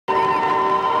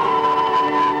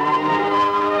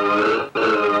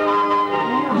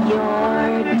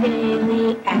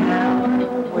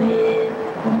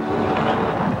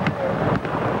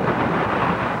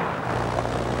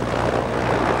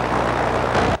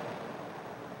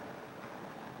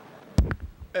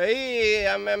Hey,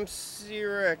 I'm MC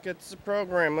Rick. It's the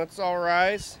program. Let's all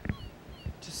rise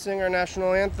to sing our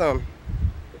national anthem.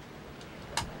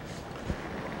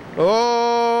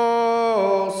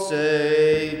 Oh,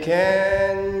 say,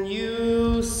 can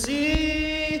you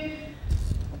see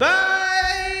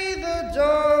by the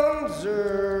dawn's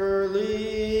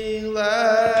early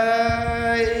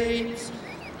light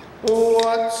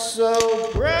what so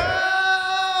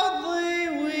proudly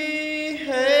we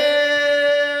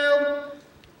hailed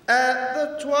at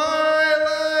the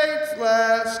twilight's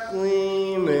last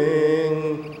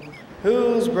gleaming,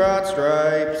 whose broad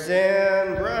stripes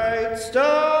and bright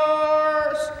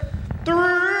stars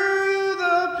through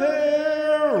the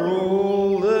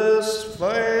perilous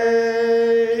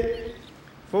fight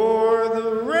for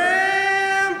the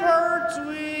ramparts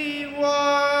we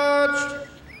watched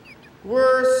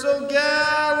were so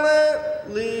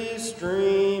gallantly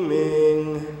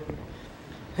streaming,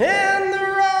 and the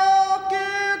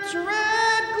rocket's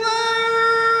red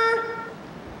glare,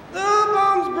 the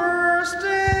bombs bursting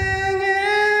in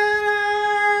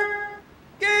air,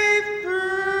 gave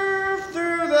proof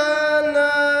through the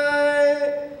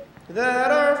night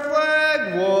that our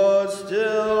flag was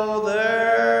still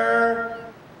there.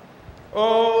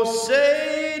 Oh,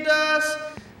 say does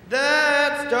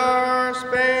that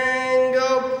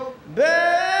star-spangled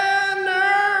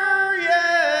banner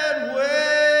yet wave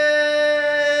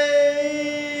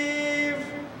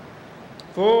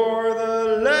for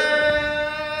the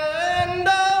land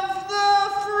of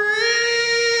the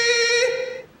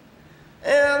free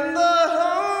and the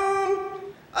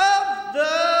home of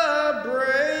the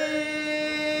brave?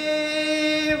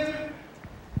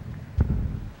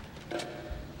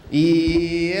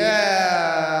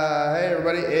 Yeah, hey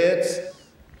everybody, it's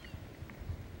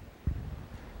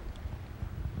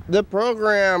the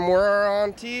program. We're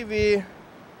on TV.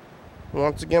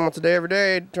 Once again, once a day, every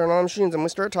day, turn on machines and we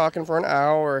start talking for an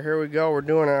hour. Here we go, we're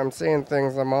doing it. I'm saying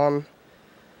things. I'm on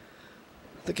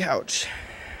the couch.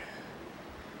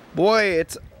 Boy,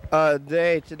 it's a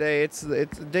day today. It's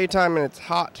daytime and it's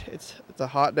hot. It's a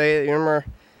hot day. You remember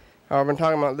how I've been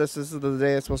talking about this? This is the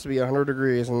day it's supposed to be 100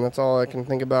 degrees, and that's all I can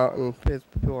think about. And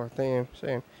people are saying,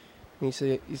 you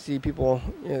see people.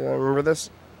 You know, remember this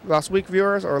last week,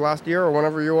 viewers, or last year, or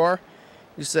whenever you are.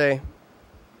 You say,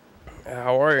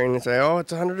 "How are you?" And you say, "Oh,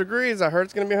 it's 100 degrees. I heard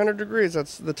it's going to be 100 degrees."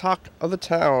 That's the talk of the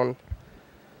town,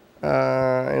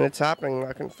 and it's happening.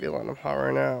 I can feel it. I'm hot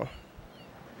right now.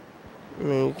 I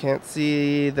mean, you can't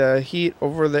see the heat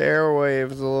over the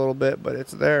airwaves a little bit, but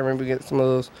it's there. Maybe get some of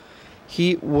those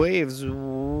heat waves.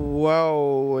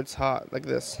 Whoa, it's hot like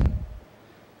this.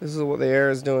 This is what the air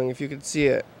is doing, if you could see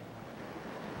it.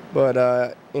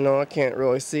 But, you know, I can't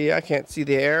really see. I can't see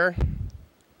the air.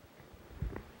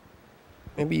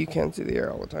 Maybe you can't see the air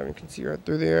all the time. You can see right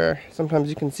through the air. Sometimes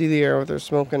you can see the air if there's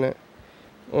smoke in it.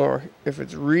 Or if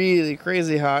it's really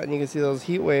crazy hot and you can see those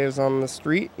heat waves on the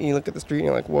street. And you look at the street and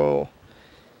you're like, whoa,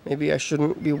 maybe I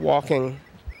shouldn't be walking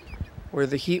where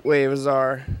the heat waves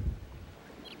are.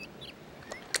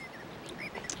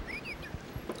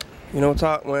 You know what's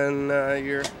hot? When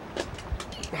you're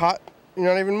hot, you're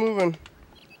not even moving.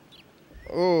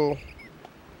 Oh,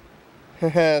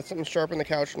 something sharp in the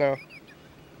couch now.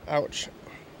 Ouch.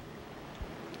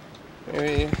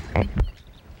 Maybe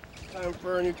time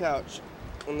for a new couch.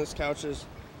 When this couch is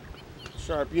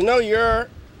sharp, you know your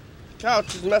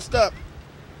couch is messed up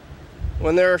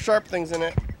when there are sharp things in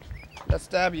it that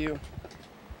stab you.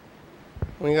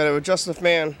 When you got to adjust the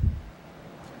fan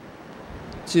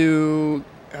to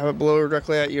have it blow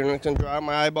directly at you, and it's gonna dry out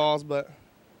my eyeballs, but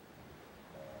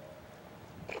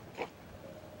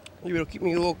maybe it'll keep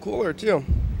me a little cooler too.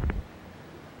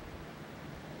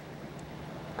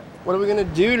 What are we gonna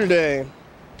do today?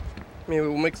 Maybe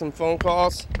we'll make some phone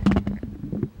calls.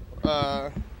 We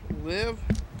live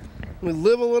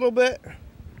a little bit.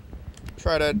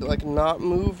 Try to like not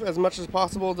move as much as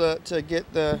possible to try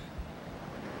to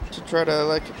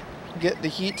get the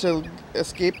heat to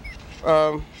escape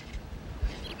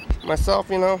myself,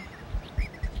 you know.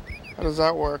 How does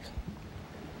that work?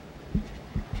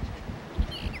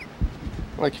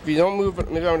 Like if you don't move,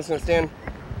 maybe I'm just gonna stand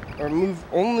or move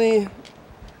only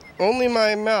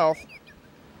my mouth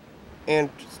and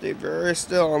stay very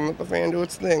still and let the fan do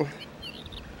its thing.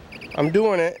 I'm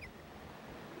doing it.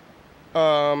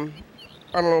 I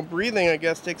don't know, breathing I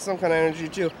guess takes some kind of energy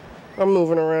too. I'm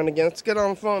moving around again. Let's get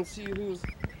on the phone, see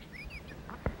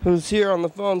who's here on the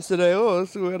phones today. Oh,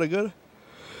 let's see, we had a good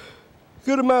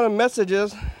amount of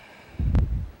messages.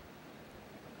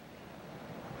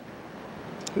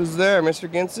 Who's there, Mr.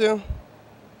 Ginsu?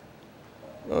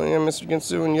 Oh yeah, Mr.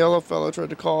 Ginsu and Yellow Fellow tried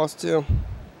to call us too.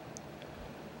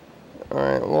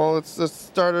 Alright, well, let's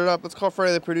start it up. Let's call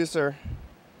Freddie the producer.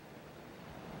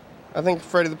 I think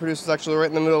Freddie the producer is actually right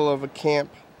in the middle of a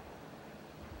camp.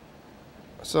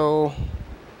 So,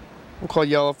 we'll call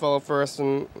Yellow Fellow first,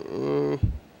 and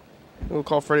we'll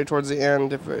call Freddie towards the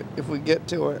end if we get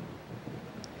to it.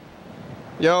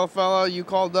 Yellow Fellow, you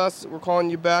called us. We're calling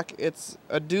you back. It's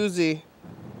a doozy.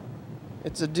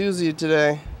 It's a doozy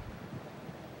today.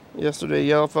 Yesterday,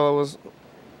 Yellow Fellow was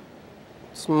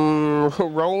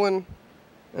rolling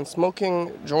and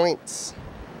smoking joints.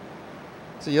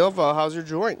 So, Yellow Fellow, how's your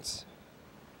joints?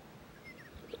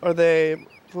 Are they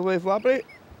fully floppy?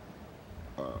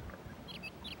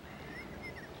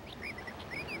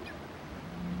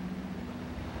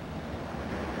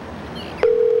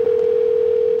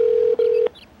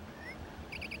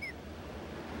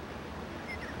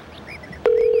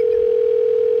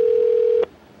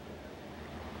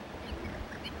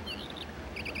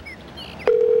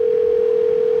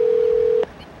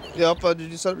 Alpha, did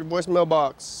you set up your voicemail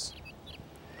box?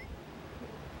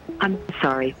 I'm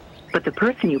sorry, but the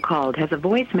person you called has a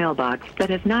voicemail box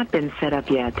that has not been set up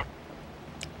yet.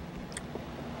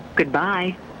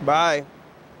 Goodbye. Bye.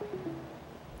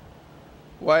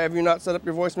 Why have you not set up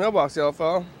your voicemail box,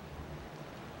 Alpha?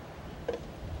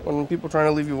 When people are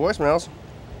trying to leave you voicemails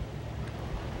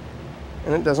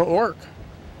and it doesn't work.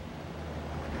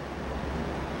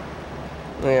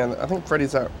 Man, I think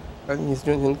Freddie's out. I think he's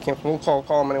doing camp. We'll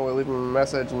call him anyway, leave him a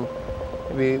message, and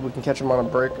maybe we can catch him on a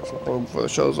break or something before the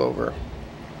show's over.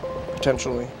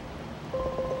 Potentially.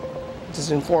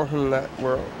 Just inform him that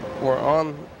we're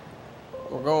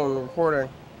going recording,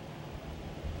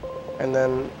 and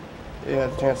then he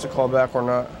has a chance to call back or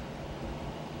not.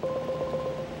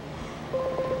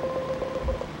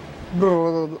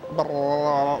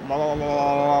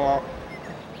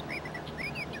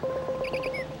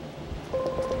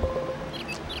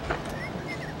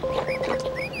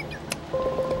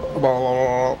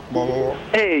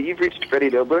 Hey, you've reached Freddie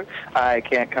Dobler. I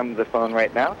can't come to the phone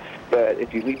right now, but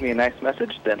if you leave me a nice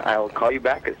message, then I'll call you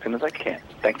back as soon as I can.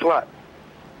 Thanks a lot.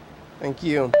 Thank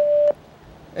you.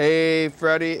 Hey,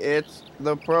 Freddie, it's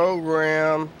the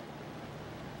program.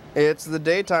 It's the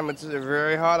daytime. It's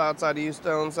very hot outside of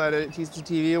Houston, inside of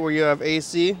TCTV, where you have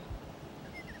AC.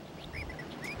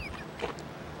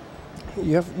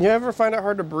 You ever find it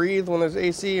hard to breathe when there's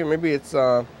AC, or maybe it's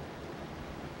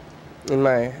in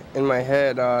my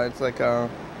head, it's like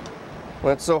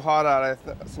when it's so hot out,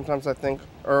 sometimes I think,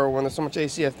 or when there's so much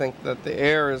AC, I think that the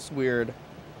air is weird.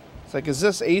 It's like, is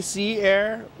this AC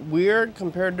air weird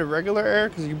compared to regular air?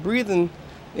 Because you breathe in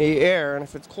the air, and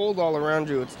if it's cold all around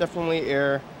you, it's definitely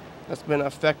air that's been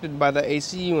affected by the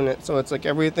AC unit. So it's like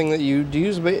everything that you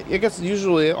use, but I guess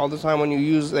usually all the time when you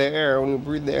use the air, when you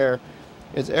breathe the air,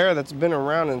 it's air that's been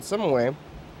around in some way.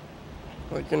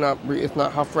 Like it's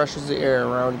not how fresh is the air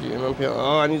around you. And then people,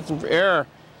 oh, I need some air.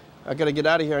 I gotta get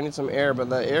out of here. I need some air. But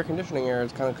the air conditioning air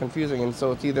is kind of confusing. And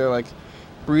so it's either like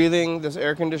breathing this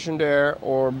air conditioned air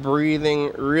or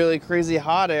breathing really crazy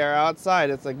hot air outside.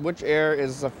 It's like, which air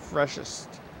is the freshest?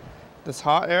 This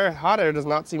hot air does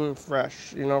not seem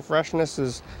fresh. You know, freshness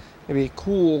is maybe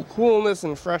coolness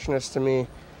and freshness to me.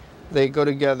 They go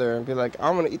together and be like,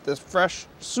 I'm gonna eat this fresh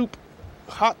soup,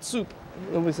 hot soup.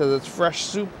 Nobody says it's fresh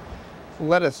soup.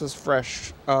 Lettuce is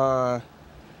fresh. I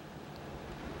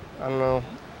don't know.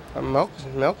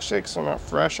 Milkshakes are not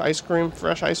fresh. Ice cream,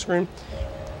 fresh ice cream.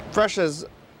 Fresh is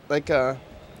like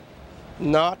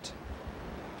not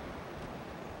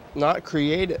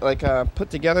created, like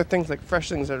put together things, like fresh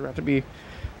things that have to be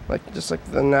like just like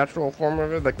the natural form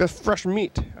of it. Like this fresh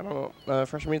meat. I don't know.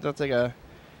 Fresh meat. That's like a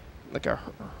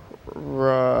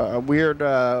weird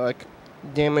like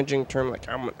damaging term. Like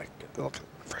I'm like look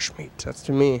fresh meat. That's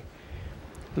to me.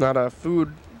 Not a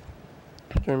food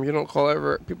term.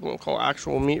 People don't call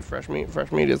actual meat fresh meat.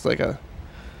 Fresh meat is like a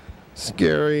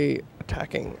scary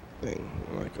attacking thing.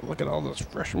 Like, look at all this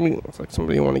fresh meat. It's like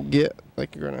somebody you want to get.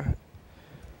 Like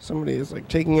somebody is like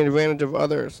taking advantage of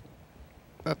others.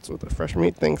 That's what the fresh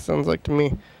meat thing sounds like to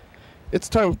me. It's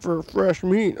time for fresh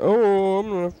meat. Oh, I'm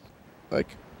gonna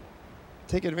like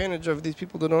take advantage of these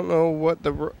people that don't know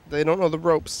they don't know the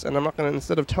ropes, and I'm not gonna,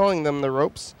 instead of telling them the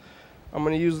ropes, I'm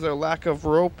going to use their lack of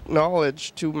rope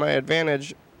knowledge to my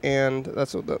advantage, and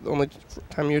that's the only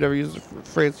time you'd ever use the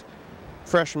phrase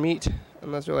fresh meat,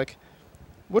 unless you're like,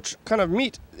 which kind of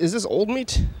meat? Is this old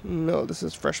meat? No, this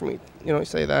is fresh meat. You don't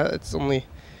say that. It's only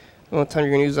the only time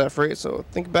you're going to use that phrase. So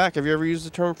think back. Have you ever used the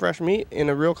term fresh meat in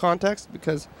a real context?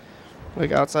 Because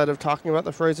like outside of talking about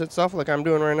the phrase itself, like I'm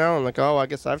doing right now, I'm like, oh, I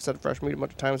guess I've said fresh meat a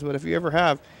bunch of times, but if you ever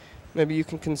have, maybe you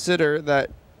can consider that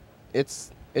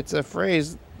it's a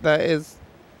phrase that is,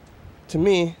 to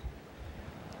me,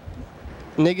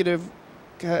 negative.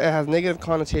 It has negative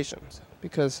connotations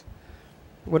because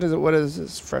what is it? What is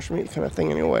this fresh meat kind of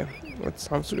thing anyway? It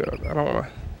sounds so good. I don't want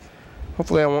to.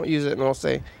 Hopefully, I won't use it, and I'll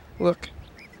say, look,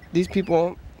 these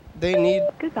people, they need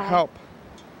help.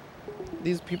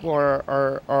 These people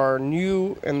are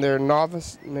new and they're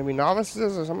maybe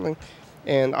novices or something,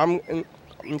 and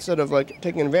instead of like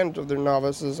taking advantage of their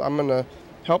novices, I'm gonna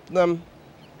help them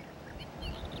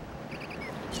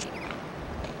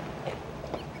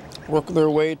work their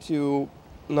way to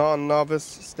non-novice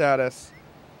status.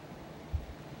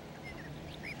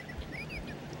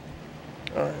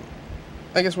 All right.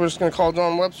 I guess we're just gonna call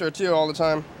John Webster too all the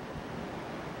time.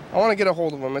 I want to get a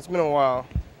hold of him. It's been a while.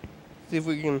 See if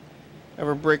we can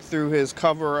ever break through his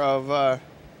cover of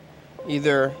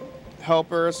either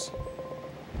helpers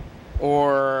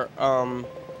or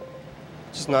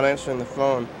just not answering the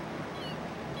phone.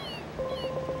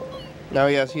 Now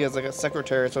he has like a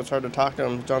secretary, so it's hard to talk to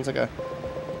him. John's like a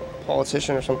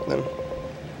politician or something.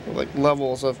 Like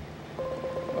levels of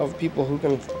people who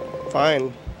can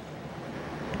find.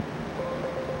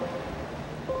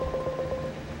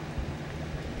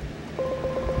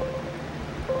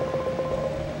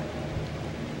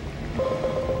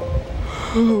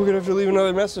 We're gonna have to leave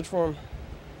another message for him.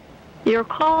 Your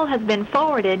call has been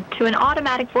forwarded to an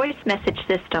automatic voice message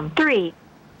system. 3,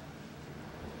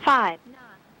 5,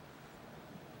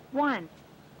 1.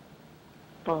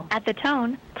 At the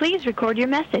tone, please record your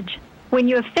message. When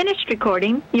you have finished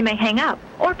recording, you may hang up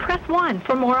or press 1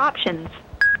 for more options.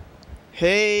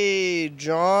 Hey,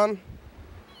 John.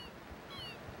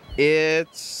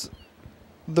 It's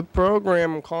the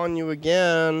program. I'm calling you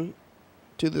again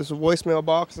to this voicemail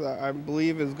box that I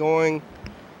believe is going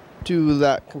to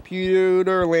that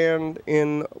computer land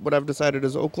in what I've decided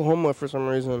is Oklahoma for some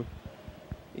reason.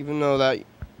 Even though that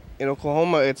in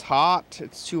Oklahoma it's hot,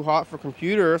 it's too hot for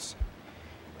computers,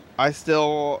 I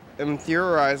still am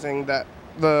theorizing that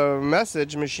the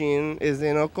message machine is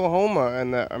in Oklahoma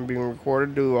and that I'm being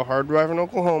recorded to a hard drive in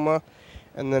Oklahoma,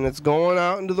 and then it's going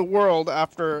out into the world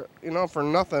after, for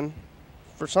nothing,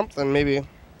 for something maybe.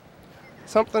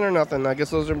 Something or nothing. I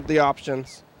guess those are the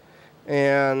options.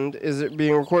 And is it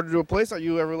being recorded to a place? Are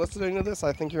you ever listening to this?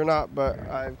 I think you're not, but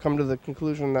I've come to the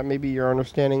conclusion that maybe you're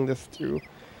understanding this through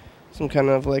some kind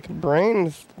of like brain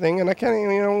thing. And I can't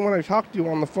even, when I talk to you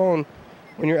on the phone,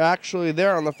 when you're actually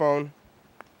there on the phone,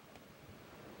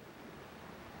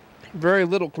 very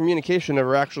little communication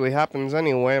ever actually happens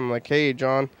anyway. I'm like, hey,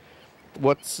 John,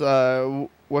 what's it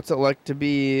like to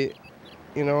be,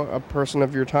 a person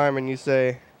of your time? And you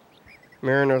say,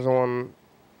 Mariners won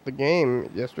the game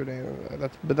yesterday.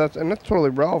 That's totally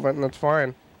relevant, and that's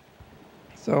fine.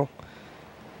 So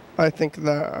I think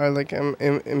that I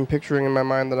am picturing in my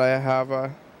mind that I have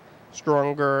a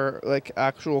stronger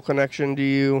actual connection to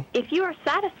you. If you are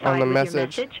satisfied with your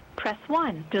message, press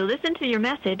 1 to listen to your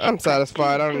message. I'm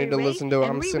satisfied. I don't need to listen to it.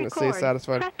 I'm just going to say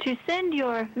satisfied. To send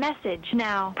your message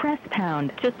now, press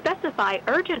pound. To specify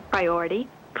urgent priority,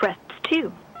 press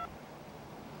 2.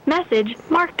 Message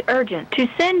marked urgent. To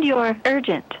send your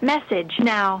urgent message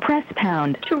now, press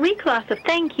pound. To reclassify,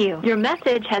 thank you. Your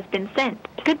message has been sent.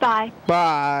 Goodbye.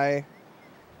 Bye.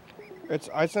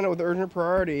 I sent it with urgent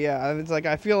priority. Yeah, it's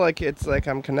I feel like it's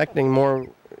I'm connecting more.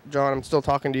 John, I'm still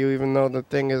talking to you even though the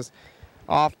thing is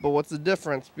off. But what's the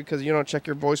difference? Because you don't check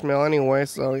your voicemail anyway.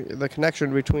 So the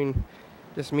connection between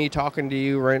just me talking to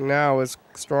you right now is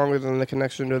stronger than the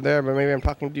connection to there. But maybe I'm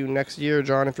talking to you next year,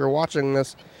 John, if you're watching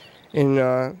this. In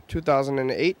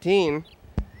 2018,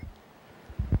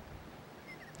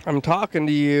 I'm talking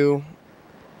to you,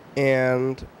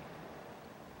 and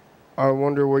I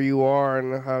wonder where you are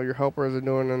and how your helpers are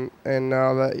doing. And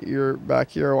now that you're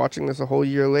back here watching this a whole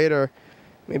year later,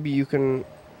 maybe you can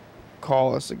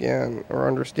call us again or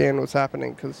understand what's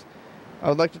happening. Because I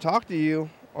would like to talk to you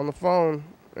on the phone.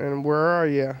 And where are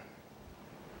you?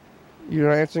 You're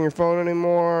not answering your phone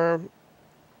anymore.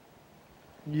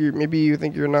 Maybe you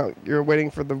think you're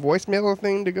waiting for the voicemail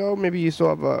thing to go. Maybe you still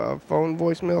have a phone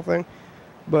voicemail thing,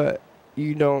 but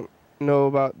you don't know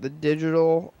about the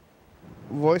digital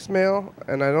voicemail,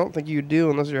 and I don't think you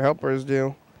do unless your helpers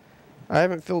do. I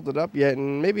haven't filled it up yet,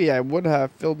 and maybe I would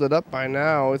have filled it up by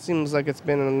now. It seems like it's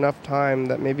been enough time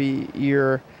that maybe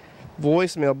your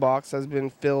voicemail box has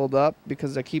been filled up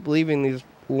because I keep leaving these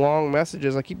long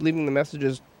messages. I keep leaving the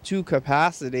messages to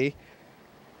capacity.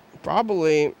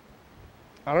 Probably,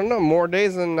 I don't know, more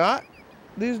days than not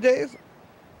these days.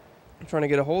 I'm trying to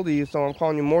get a hold of you, so I'm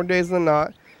calling you more days than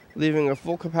not, leaving a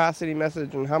full capacity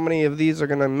message. And how many of these are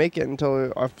going to make it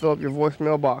until I fill up your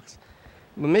voicemail box?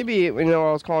 But maybe, I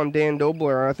was calling Dan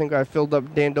Dobler. I think I filled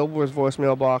up Dan Dobler's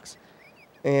voicemail box.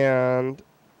 And,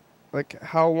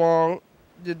 how long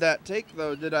did that take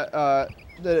though? Did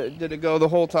it go the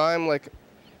whole time? Like,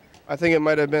 I think it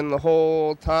might have been the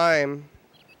whole time,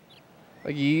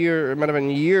 like a year. It might have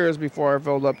been years before I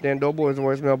filled up Dan Dobler's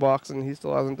voicemail box, and he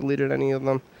still hasn't deleted any of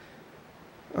them.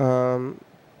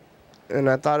 And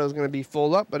I thought it was going to be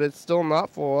full up, but it's still not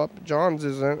full up. John's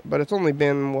isn't, but it's only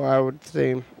been, well, I would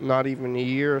say, not even a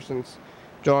year since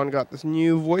John got this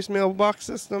new voicemail box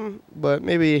system. But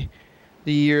maybe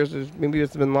the years, maybe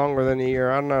it's been longer than a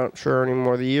year. I'm not sure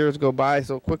anymore. The years go by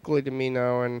so quickly to me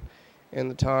now, and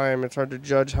the time, it's hard to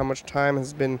judge how much time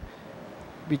has been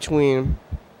between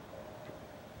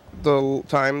the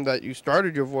time that you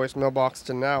started your voicemail box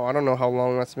to now. I don't know how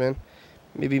long that's been.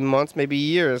 Maybe months, maybe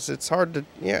years. It's hard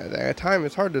to, time.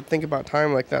 It's hard to think about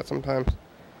time like that sometimes.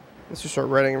 Let's just start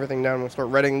writing everything down. We'll start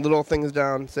writing little things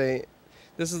down. Say,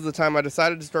 this is the time I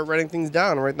decided to start writing things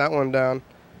down. Write that one down.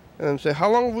 And then say, how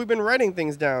long have we been writing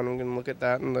things down? I'm going to look at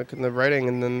that and look at the writing.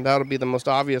 And then that'll be the most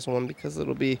obvious one because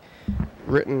it'll be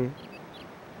written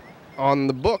on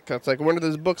the book. That's like, when did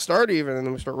this book start even? And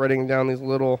then we start writing down these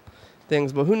little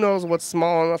things. But who knows what's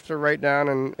small enough to write down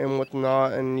and what's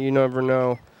not. And you never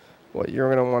know what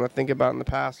you're going to want to think about in the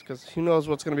past, because who knows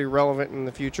what's going to be relevant in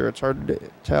the future. It's hard to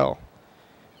tell.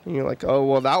 And you're like, oh,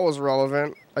 well, that was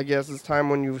relevant. I guess it's time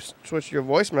when you switch your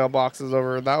voicemail boxes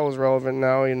over. That was relevant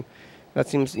now, and that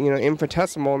seems,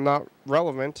 infinitesimal, not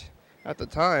relevant at the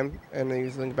time. And then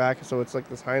you think back, so it's like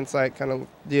this hindsight kind of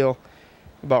deal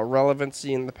about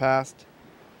relevancy in the past.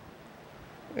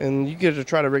 And you get to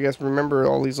try to, I guess, remember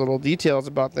all these little details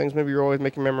about things. Maybe you're always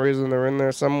making memories and they're in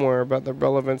there somewhere about the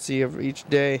relevancy of each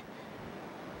day.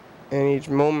 And each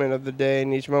moment of the day,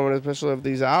 and each moment, especially of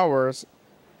these hours.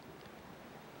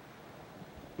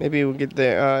 Maybe we'll get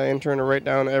the intern to write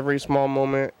down every small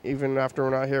moment, even after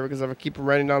we're not here, because if I keep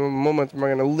writing down the moments, am I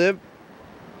going to live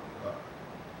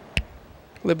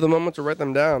the moments or write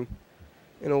them down?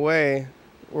 In a way,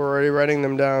 we're already writing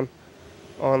them down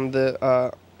on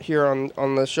the here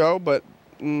on the show, but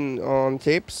on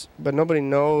tapes. But nobody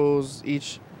knows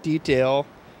each detail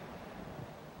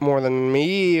more than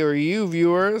me or you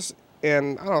viewers.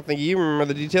 And I don't think you remember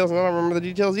the details, and I don't remember the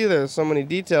details either. There's so many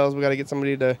details. We got to get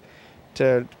somebody to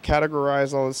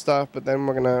categorize all this stuff, but then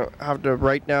we're going to have to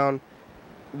write down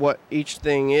what each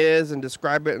thing is and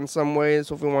describe it in some ways.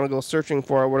 So if we want to go searching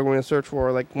for it, what are we going to search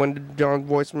for? Like, when did John's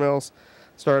voicemails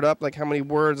start up? Like, how many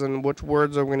words, and which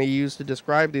words are we going to use to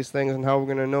describe these things, and how we're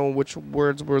going to know which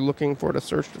words we're looking for to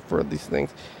search for these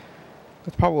things.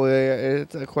 It's probably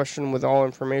it's a question with all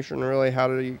information, really. How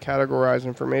do you categorize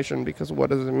information? Because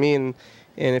what does it mean?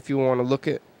 And if you want to look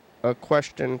at a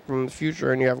question from the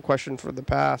future and you have a question for the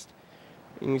past,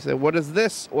 and you say, what is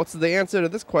this? What's the answer to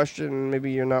this question?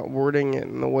 Maybe you're not wording it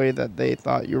in the way that they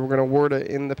thought you were going to word it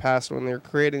in the past when they were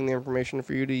creating the information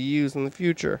for you to use in the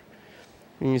future.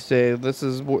 And you say, this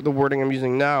is the wording I'm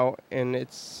using now, and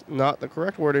it's not the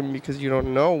correct wording because you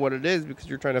don't know what it is, because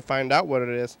you're trying to find out what it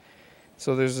is.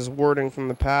 So there's this wording from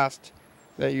the past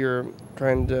that you're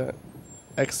trying to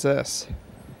access,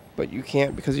 but you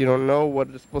can't because you don't know what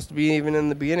it's supposed to be even in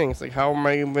the beginning. It's like, how am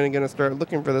I even going to start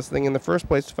looking for this thing in the first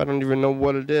place if I don't even know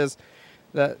what it is?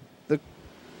 That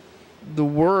the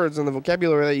words and the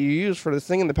vocabulary that you use for this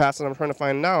thing in the past that I'm trying to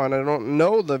find now, and I don't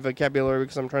know the vocabulary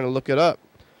because I'm trying to look it up.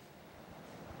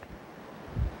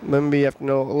 Maybe you have to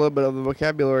know a little bit of the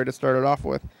vocabulary to start it off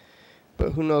with.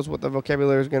 But who knows what the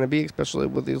vocabulary is going to be, especially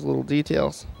with these little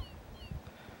details.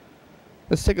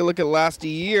 Let's take a look at last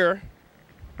year.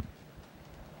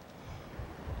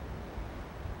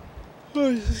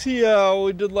 Let's see how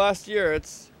we did last year.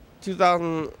 It's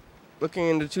 2000, looking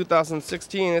into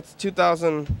 2016. It's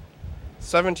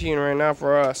 2017 right now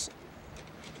for us.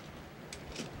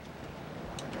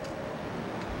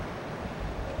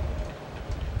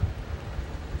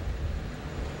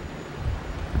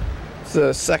 It's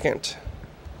the second.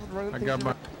 I got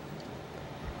my...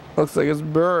 Looks like it's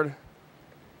Bird.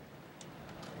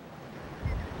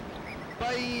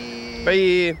 Bye.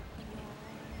 Bye.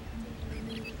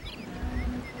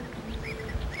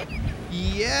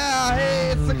 Yeah,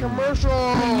 hey, it's a commercial.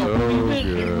 Oh,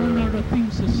 You run out of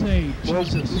things to say. Well,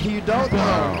 Jesus. you don't know.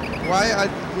 Why?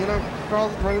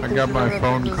 Carl's running I things got you my don't have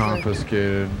phone things to say.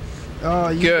 confiscated. Oh,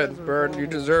 you Good, guys are Bird. wrong. You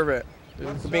deserve it.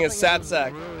 It's For being a sad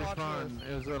sack. really fun.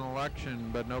 It was an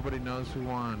election, but nobody knows who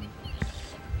won.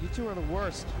 You two are the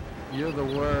worst. You're the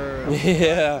worst.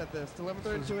 Yeah. At this. 11:32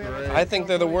 This is a.m. great. I think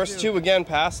they're the worst too. Again,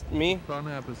 past me. Fun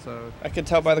episode. I could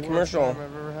tell by the Worst commercial. time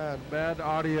I've ever had. Bad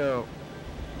audio.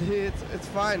 It's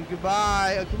fine.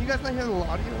 Goodbye. Can you guys not hear the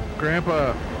audio?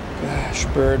 Grandpa, Gosh,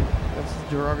 Bird. That's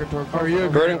derogatory. Are you a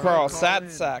Bird and Carl, Call sad in.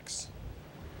 sacks.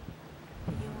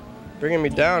 Bringing me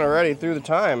down already through the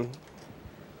time.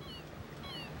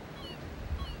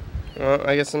 Well,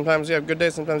 I guess sometimes you have good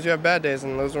days, sometimes you have bad days,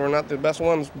 and those were not the best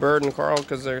ones, Bird and Carl,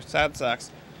 because they're sad sacks.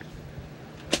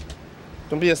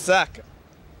 Don't be a sack.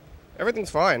 Everything's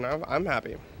fine. I'm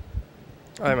happy.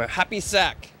 I'm a happy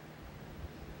sack.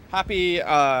 Happy,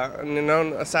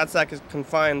 a sad sack is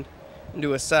confined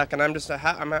into a sack, and I'm just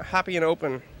I'm a happy and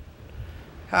open.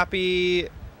 Happy,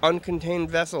 uncontained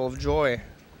vessel of joy.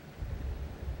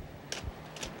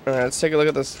 Alright, let's take a look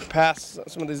at this past,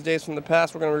 some of these days from the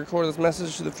past. We're going to record this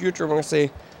message to the future. We're going to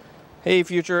say, hey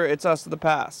future, it's us to the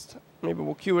past. Maybe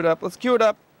we'll cue it up. Let's cue it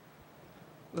up.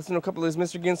 Listen to a couple of these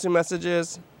Mr. Ginsu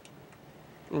messages.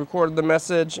 Record the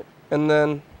message, and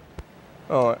then,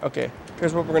 oh, okay.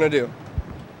 Here's what we're going to do.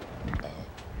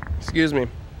 Excuse me.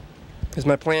 Is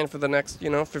my plan for the next,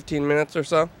 15 minutes or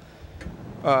so.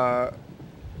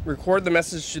 Record the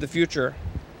message to the future,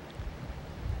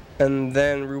 and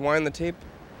then rewind the tape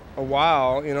a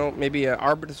while, maybe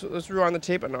let's rewind the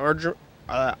tape an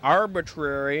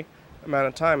arbitrary amount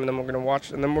of time, and then we're going to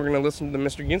watch, and then we're going to listen to the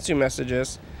Mr. Ginsu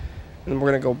messages, and then we're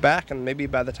going to go back, and maybe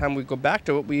by the time we go back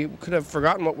to it, we could have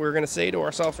forgotten what we were going to say to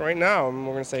ourselves right now, and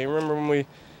we're going to say, remember when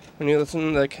you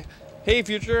listen, like, hey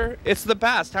future, it's the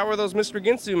past, how are those Mr.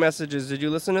 Ginsu messages? Did you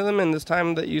listen to them in this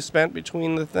time that you spent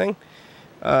between the thing?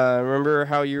 Remember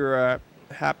how you're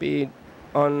happy,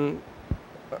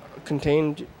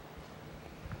 uncontained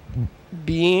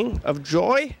being of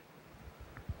joy?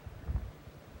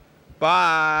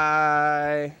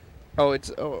 Bye. Oh, I'm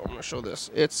gonna show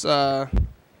this. It's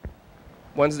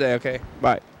Wednesday. Okay,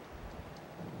 bye.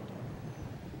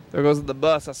 There goes the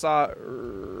bus. I saw it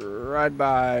ride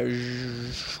by.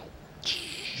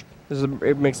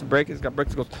 It makes a break. It's got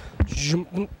brakes. It goes.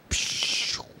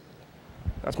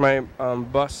 That's my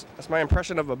bus. That's my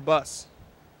impression of a bus.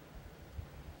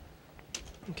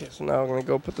 Okay, so now I'm going to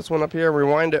go put this one up here,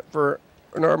 rewind it for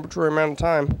an arbitrary amount of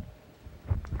time.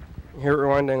 Hear it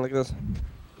rewinding like this.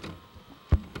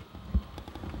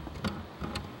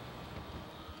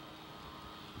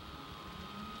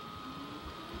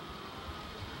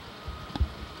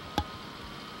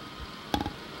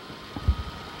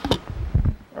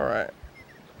 Alright.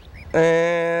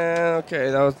 And, okay,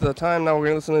 that was the time. Now we're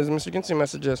going to listen to these Mr. Ginsu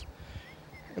messages.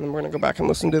 And then we're going to go back and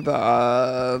listen to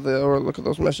or look at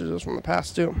those messages from the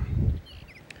past, too.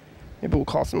 Maybe we'll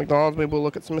call some McDonald's. Maybe we'll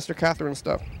look at some Mr. Catherine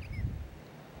stuff.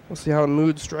 We'll see how the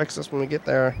mood strikes us when we get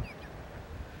there.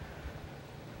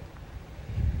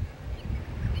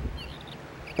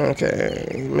 Okay,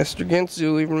 Mr.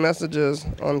 Ginsu leaving messages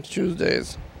on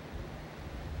Tuesdays.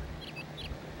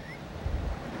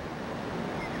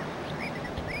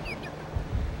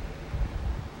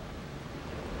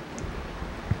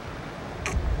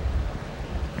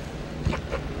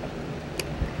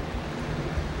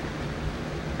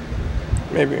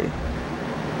 Maybe.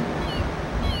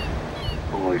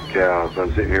 Holy cow, so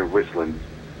I'm sitting here whistling,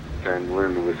 trying to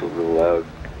learn to whistle real loud.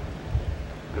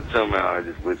 But somehow I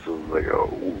just whistled like a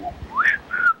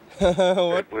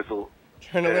what? Whistle.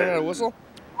 Trying to learn how to whistle?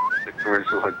 The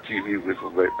commercial on TV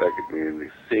whistled right back at me, and the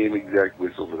same exact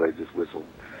whistle that I just whistled.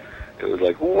 It was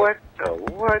like, what the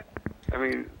what? I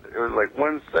mean, it was like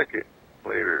 1 second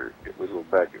later, it whistled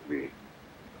back at me.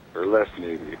 Or less,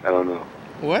 maybe. I don't know.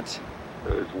 What?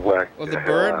 It was whacked. Was a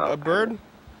bird? A bird?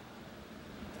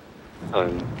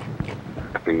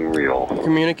 Fucking real.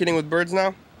 Communicating with birds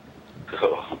now?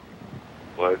 Oh,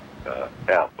 what?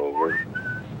 App over.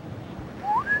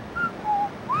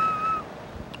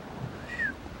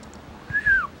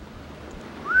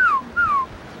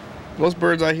 Most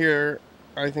birds I hear,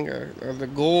 I think, are the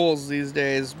gulls these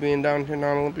days, being down here in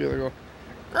Olympia. They go,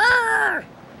 "Arr!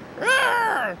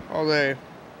 Arr!" all day.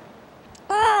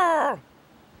 Arr!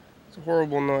 It's a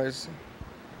horrible noise.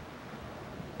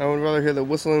 I would rather hear the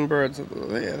whistling birds.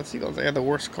 Yeah, the seagulls, they have the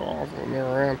worst calls when they're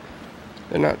around.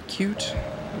 They're not cute.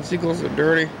 The seagulls are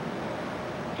dirty.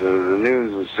 So the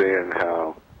news was saying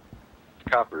how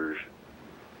coppers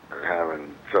are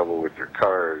having trouble with their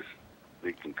cars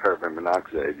leaking carbon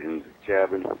monoxide into the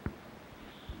cabin.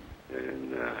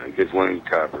 And I guess one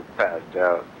copper passed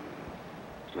out,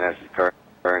 smashed his car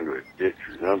into a ditch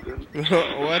or something.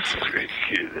 What?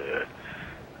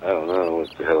 I don't know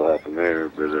what the hell happened there,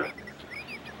 but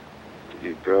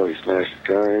he probably smashed his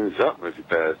car into something if he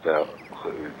passed out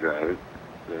while he was driving.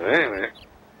 So anyway,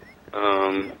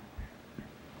 and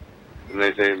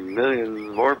they say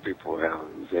millions more people are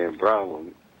having the same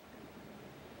problem.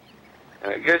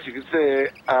 And I guess you could say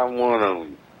I'm one of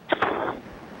them.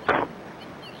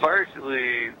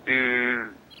 Partially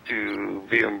due to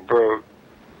being broke,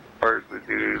 partially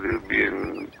due to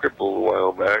being crippled a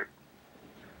while back.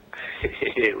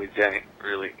 Which I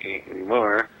really ain't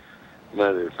anymore,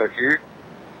 motherfucker.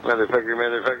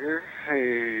 Motherfucker.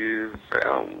 Hey, I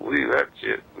don't believe that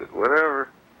shit, but whatever.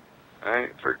 I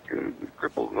ain't freaking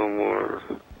crippled no more.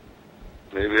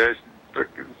 Maybe I should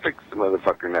freaking fix the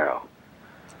motherfucker now.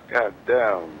 God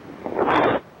damn.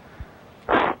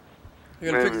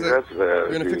 You're gonna fix the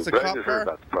but I cop just car? heard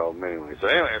about the problem anyway. So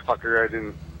anyway, fucker, I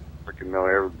didn't freaking know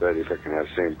everybody freaking has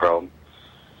the same problem.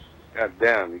 God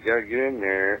damn, you gotta get in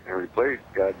there and replace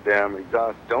goddamn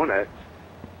exhaust donuts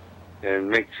and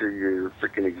make sure your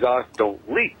freaking exhaust don't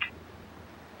leak.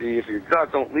 See, if your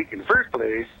exhaust don't leak in the first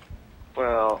place,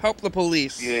 well, Help the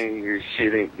police. your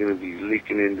shit ain't gonna be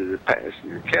leaking into the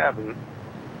passenger cabin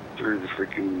through the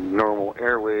freaking normal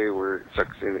airway where it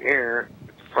sucks in air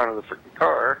at the front of the freaking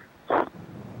car.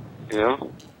 You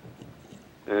know?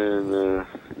 And,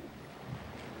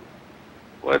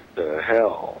 what the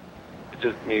hell? It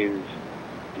just means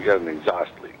you got an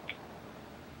exhaust leak.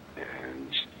 And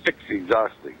you should fix the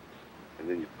exhaust leak. And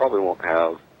then you probably won't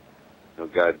have no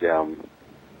goddamn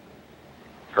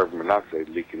carbon monoxide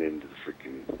leaking into the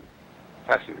freaking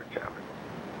passenger cabin.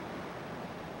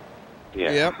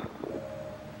 Yeah. Yep.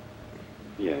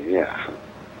 Yeah.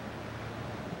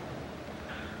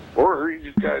 Or you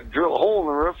just gotta drill a hole in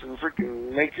the roof and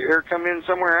freaking make your air come in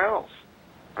somewhere else.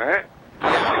 Right?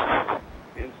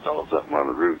 Install something on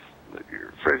the roof. Let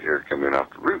your fresh air come in off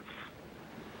the roof.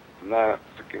 Not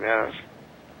freaking out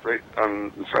right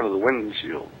on in front of the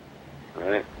windshield.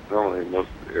 Right? Normally most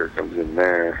of the air comes in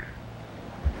there.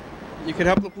 You can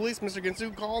help the police, Mr.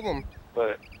 Ginsu. Call them.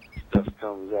 But stuff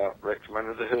comes out right from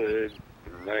under the hood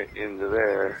and right into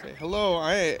there. Say, hello,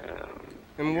 I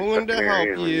am You're willing to stuck in help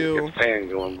area where you. Get a fan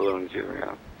going, blowing shit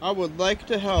around. I would like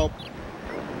to help.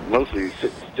 Mostly you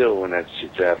sit still when that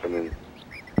shit's happening.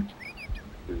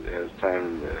 It has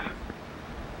time to,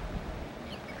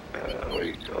 what do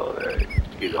you call that?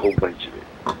 Get a whole bunch of it.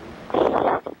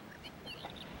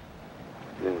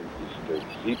 Then it just starts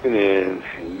seeping in,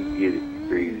 and you get it,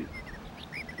 breathe it.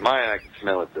 Mine, I can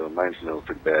smell it though. Mine smells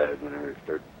pretty bad whenever it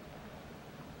starts.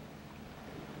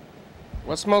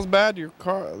 What smells bad?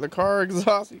 The car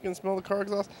exhaust. You can smell the car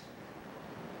exhaust.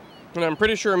 And I'm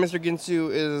pretty sure Mr. Ginsu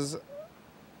is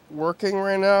working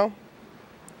right now.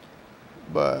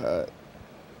 But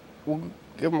we'll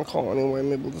give him a call anyway.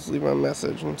 Maybe we'll just leave him a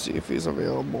message and see if he's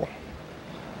available.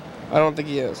 I don't think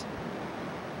he is.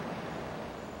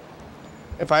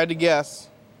 If I had to guess,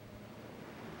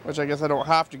 which I guess I don't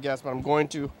have to guess, but I'm going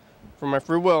to, for my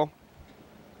free will,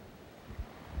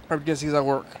 I would guess he's at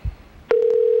work.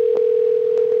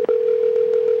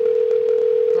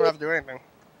 Don't have to do anything,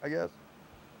 I guess.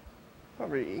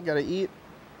 Probably you gotta eat.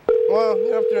 Well,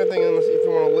 you don't have to do anything unless if you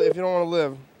want to. If you don't want to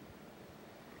live,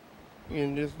 you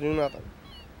can just do nothing.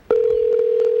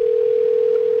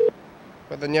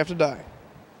 But then you have to die.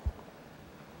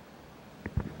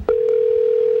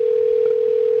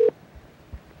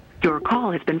 Your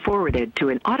call has been forwarded to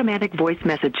an automatic voice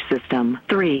message system.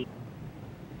 3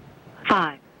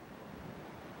 5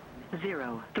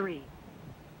 0 3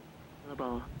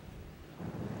 available.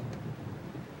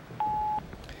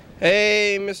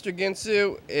 Hey, Mr.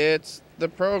 Ginsu, it's the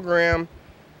program.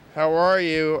 How are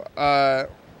you? I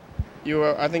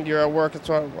think you're at work. That's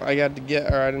why I got to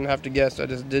get, or I didn't have to guess. I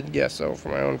just did guess, so for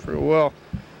my own free will.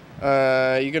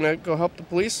 You gonna go help the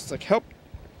police? It's like help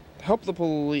the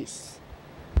police.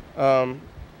 You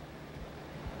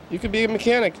could be a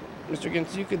mechanic, Mr.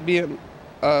 Ginsu. You could be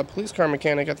a police car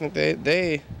mechanic. I think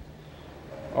they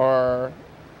are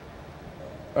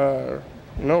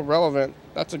relevant.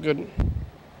 That's a good.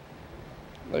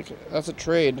 That's a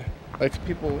trade. Like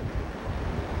people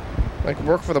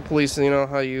work for the police, and you know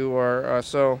how you are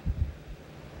so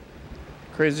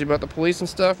crazy about the police and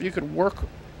stuff. You could work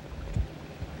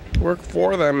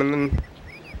for them, and then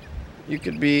you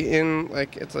could be in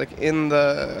in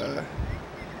the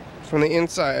from the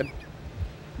inside,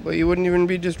 but you wouldn't even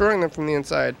be destroying them from the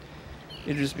inside.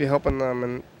 You'd just be helping them,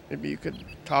 and maybe you could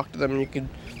talk to them, and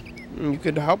you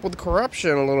could help with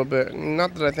corruption a little bit.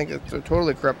 Not that I think it's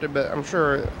totally corrupted, but I'm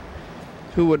sure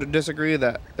who would disagree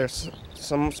that there's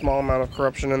some small amount of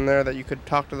corruption in there that you could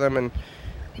talk to them and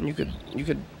you could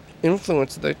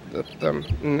influence them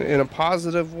in a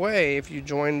positive way if you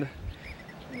joined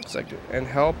and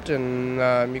helped,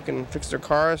 and you can fix their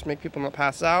cars, make people not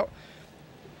pass out.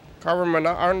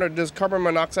 Does carbon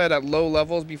monoxide at low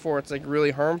levels before it's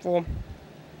really harmful?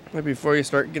 Like before you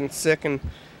start getting sick and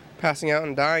passing out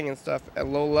and dying and stuff at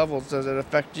low levels, does it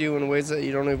affect you in ways that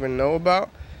you don't even know about?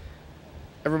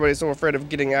 Everybody's so afraid of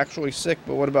getting actually sick,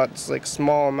 but what about just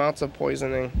small amounts of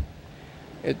poisoning?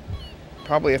 It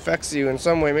probably affects you in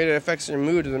some way. Maybe it affects your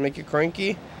mood. Does it make you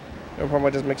cranky? It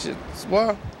probably just makes you,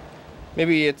 well,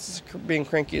 Maybe it's being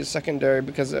cranky is secondary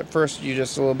because at first you're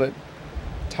just a little bit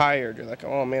tired. You're like,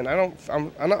 oh man,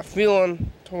 I'm not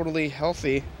feeling totally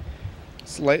healthy.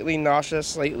 Slightly nauseous,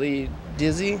 slightly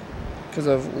dizzy because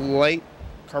of light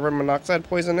carbon monoxide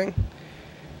poisoning.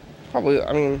 Probably,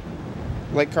 I mean,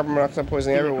 light carbon monoxide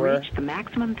poisoning You have everywhere. reached the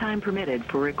maximum time permitted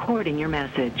for recording your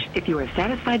message. If you are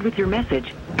satisfied with your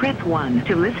message, press 1.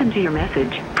 To listen to your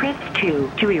message, press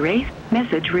 2. To erase,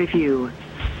 message review.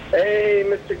 Hey,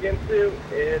 Mr. Ginsu,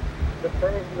 it's the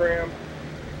program.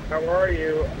 How are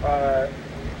you?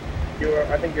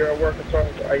 I think you're at work, so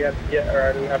I got to get, or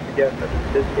I didn't have to get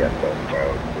this yet, but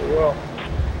well.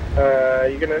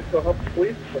 You gonna still help the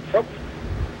police?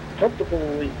 Help the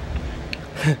police.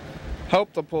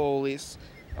 Help the police.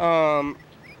 Yeah,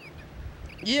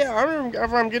 I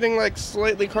remember I'm getting like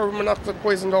slightly carbon monoxide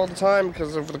poisoned all the time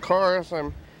because of the cars.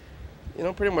 I'm,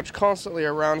 pretty much constantly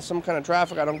around some kind of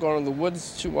traffic. I don't go into the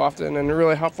woods too often, and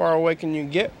really, how far away can you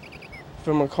get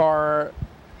from a car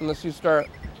unless you start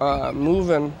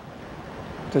moving?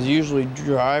 Because you usually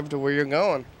drive to where you're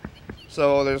going.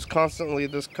 So there's constantly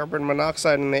this carbon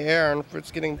monoxide in the air, and if it's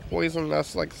getting poisoned,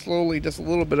 that's like slowly, just a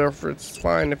little bit of it, it's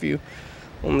fine. If you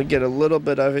only get a little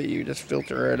bit of it, you just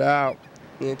filter it out.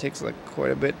 And it takes like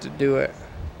quite a bit to do it.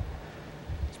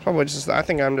 It's probably just, I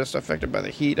think I'm just affected by the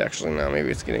heat actually now. Maybe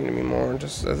it's getting to me more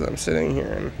just as I'm sitting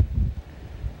here and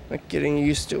like getting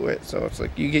used to it. So it's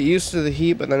like you get used to the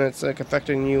heat, but then it's like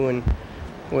affecting you in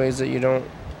ways that you don't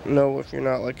know if you're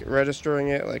not like registering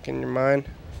it like in your mind,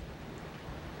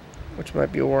 which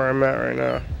might be where I'm at right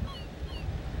now.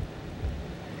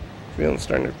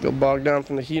 Starting to feel bogged down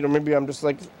from the heat, or maybe I'm just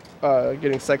like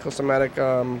getting psychosomatic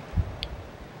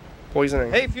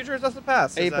poisoning. Hey, future is just the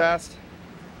past. Hey, past.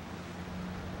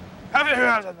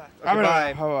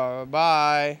 Bye.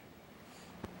 Bye.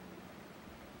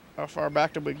 How far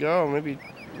back did we go? Maybe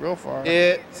real far.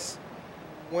 It's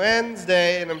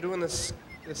Wednesday, and I'm doing this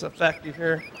effect. You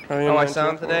hear how I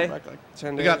sound today? Like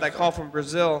you got that call from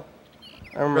Brazil.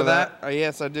 I remember that?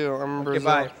 Yes, I do. I remember Brazil.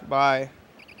 Bye. Bye.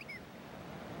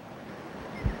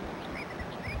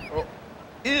 Oh.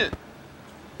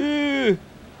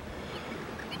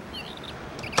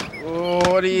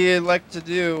 What do you like to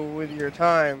do with your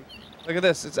time? Look at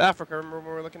this. It's Africa. Remember when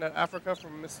we were looking at Africa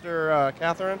from Mr.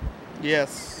 Catherine?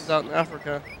 Yes. He's out in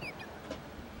Africa.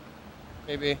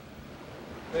 Maybe.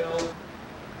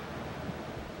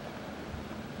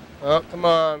 Oh, come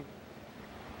on.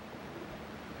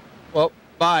 Well,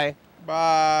 bye.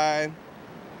 Bye.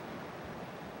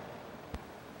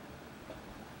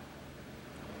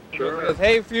 Sure.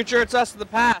 Hey, future, it's us in the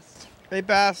past. Hey,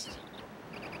 past.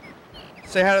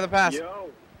 Say hi to the past. Yo.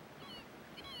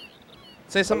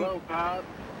 Say something. Hello, past.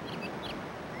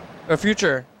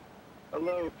 Future.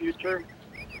 Hello, future.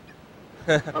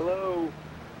 Hello.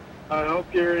 I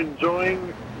hope you're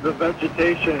enjoying the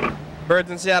vegetation.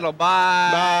 Birds in Seattle. Bye.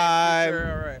 Bye.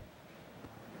 Future. All right.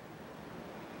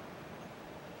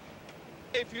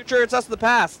 Hey, future, it's us in the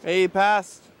past. Hey,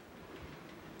 past.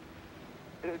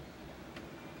 It's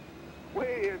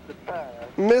way in the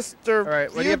past. Mr. All right,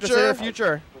 what do you have to say to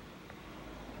future?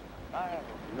 I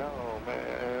don't know,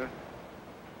 man.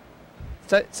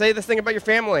 Say this thing about your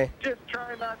family. Just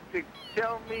try not to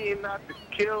tell me not to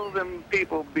kill them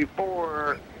people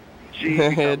before she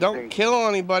Don't kill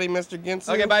anybody, Mr.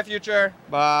 Ginsu. Okay, bye, future.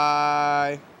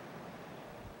 Bye.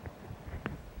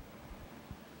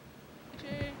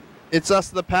 It's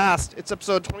us in the past. It's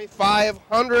episode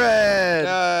 2500.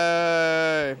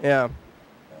 Yay. Yeah.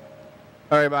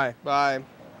 All right, bye. Bye.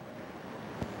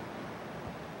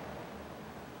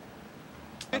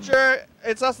 Future,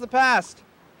 it's us in the past.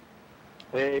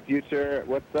 Hey, future,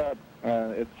 what's up?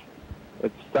 It's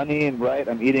sunny and bright.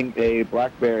 I'm eating a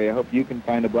blackberry. I hope you can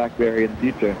find a blackberry in the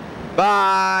future.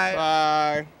 Bye.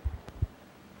 Bye.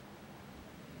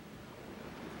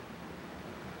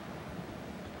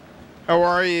 How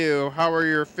are you? How are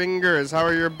your fingers? How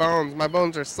are your bones? My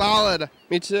bones are solid.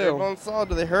 Me too. Your bones solid?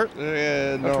 Do they hurt?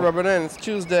 No. Let's rub it in. It's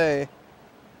Tuesday.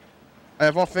 I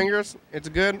have all fingers. It's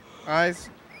good. Eyes.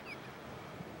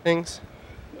 Things.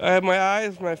 I have my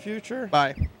eyes, my future.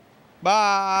 Bye.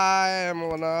 Bye. I'm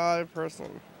an alive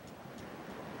person.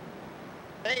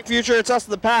 Hey, future, it's us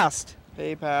in the past.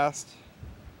 Hey, past.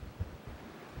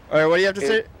 All right, what do you have to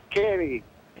say? Kenny.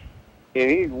 And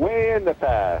he's way in the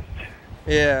past.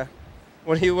 Yeah.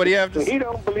 What do you have to say? He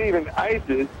don't believe in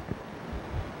ISIS.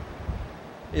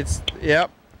 It's, yep.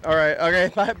 All right,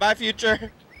 okay. Bye, bye,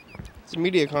 future. It's a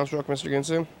media construct, Mr.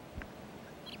 Ginsu.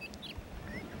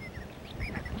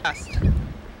 Past.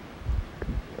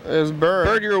 There's Bird.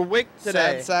 Bird, you're awake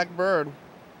today. Sad sack Bird.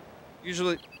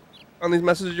 Usually, on these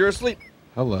messages, you're asleep.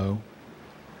 Hello.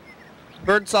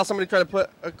 Bird saw somebody try to put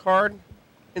a card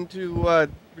into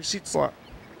receipt slot.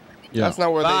 Yeah. That's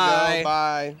not where they go.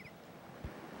 Bye.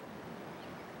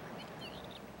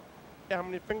 Yeah, how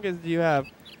many fingers do you have?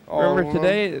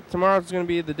 Remember tomorrow's going to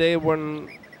be the day when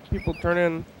people turn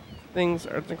in things,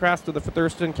 arts and crafts to the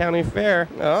Thurston County Fair.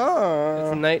 Oh.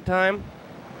 It's nighttime.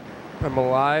 I'm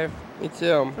alive. Me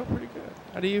too. I feel pretty good.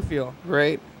 How do you feel?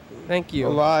 Great. Thank you.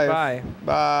 Alive. Bye.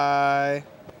 Bye.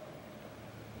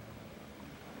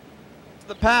 It's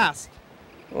the past.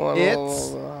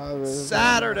 It's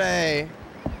Saturday.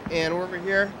 And we're over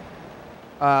here.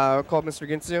 Called Mr.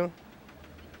 Ginsu.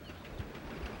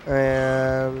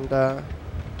 And,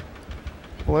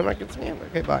 when am I getting some?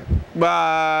 Okay, bye.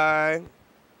 Bye.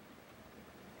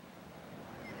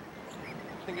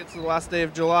 I think it's the last day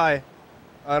of July.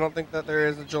 I don't think that there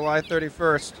is a July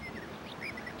 31st.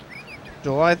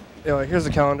 Here's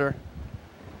the calendar.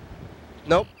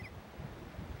 Nope.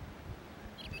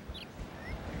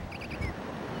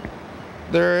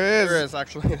 There is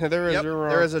actually. There is. Yep,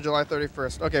 there is a July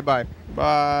 31st. Okay, bye.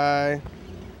 Bye.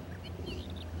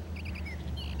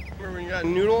 Remember when you got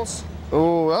noodles?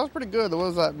 Oh, that was pretty good. What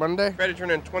was that, Monday? Ready to turn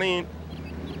in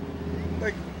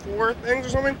 4 things or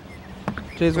something?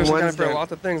 Today's Wednesday. For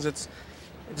lots of things. It's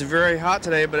very hot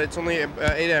today, but it's only 8.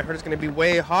 I heard it's going to be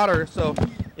way hotter. So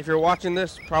if you're watching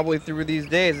this, probably through these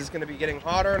days, it's going to be getting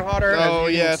hotter and hotter. Oh,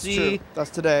 yeah, that's true. That's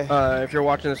today. If you're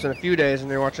watching this in a few days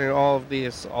and you're watching all of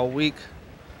these all week.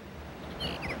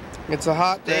 It's a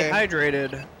hot day. Stay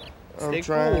hydrated. Stay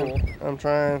cool. I'm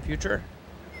trying. Future.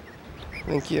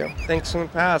 Thank you. Thanks in the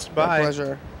past. Bye. My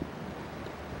pleasure.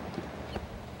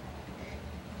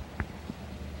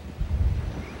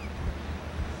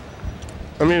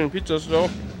 I'm eating pizza still.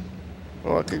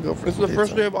 Well, I could go for pizza. It's the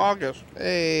first day of August.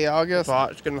 Hey, August. It's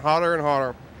hot. It's getting hotter and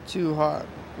hotter. Too hot,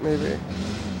 maybe.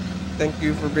 Thank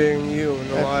you for being you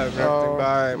and alive.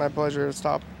 Bye. My pleasure.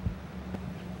 Stop.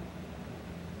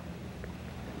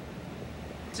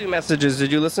 2 messages.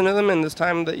 Did you listen to them in this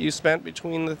time that you spent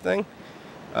between the thing?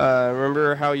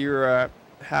 Remember how you're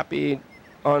happy,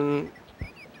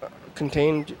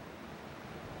 uncontained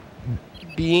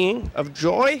being of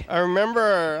joy? I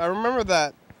remember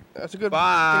that. That's a good thing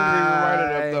to be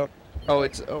reminded of, though. Oh,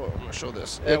 I'm gonna show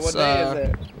this. Yeah, what day is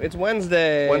it? It's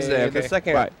Wednesday. Wednesday, okay. The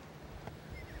 2nd. Bye.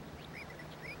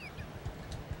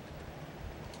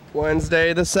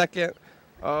 Wednesday, the 2nd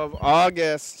of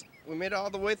August. We made it all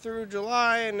the way through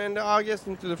July and into August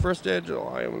and through the first day of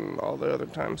July and all the other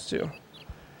times, too.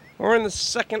 We're in the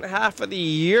second half of the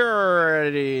year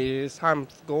already. This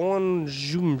time's going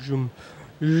zoom, zoom,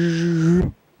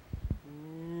 zoom.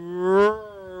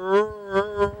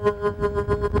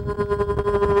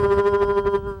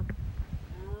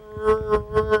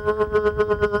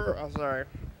 Oh, sorry.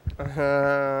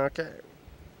 Okay.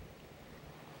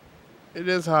 It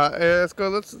is hot. Let's go.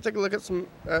 Let's take a look at some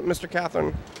Mr.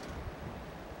 Catherine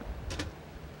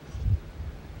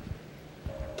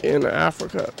in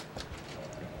Africa.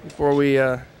 Before we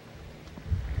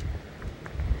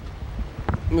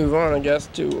move on, I guess,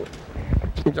 to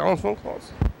McDonald's phone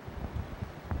calls.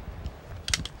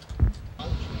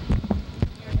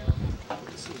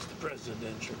 This is the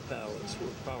presidential palace where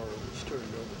power was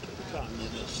turned over to the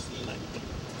communists in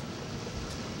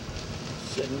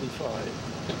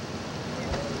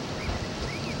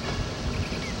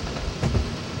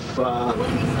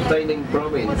 1975. Taining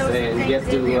province and get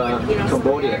to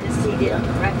Cambodia. Yeah.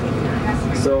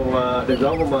 So the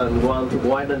government want to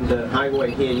widen the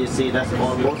highway here. You see that's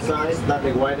on both sides. That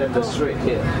they widen the street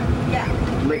here.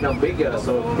 Make them bigger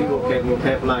so people can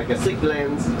have like a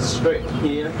 6-lane street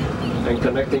here and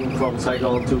connecting from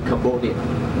Saigon to Cambodia.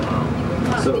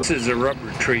 So this is a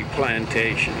rubber tree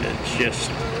plantation. It's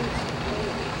just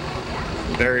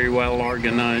very well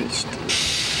organized.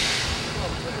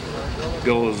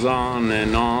 Goes on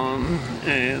and on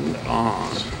and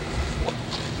on.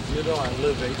 You know, I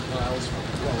live 8 miles from the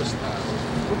closest town.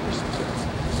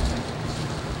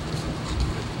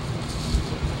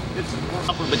 It's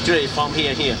up of the tree from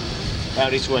here,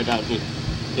 this way down here.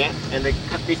 Yeah, and they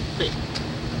cut this thing.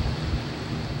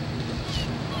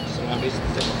 So this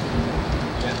thing.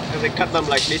 Yeah, and they cut them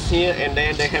like this here, and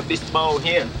then they have this bowl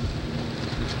here.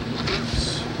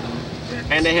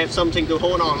 And they have something to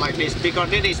hold on like this because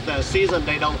this is the season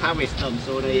they don't harvest them,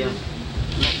 so they let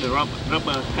the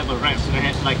rubber have a rest. So they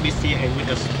have like this here, and with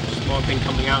a small thing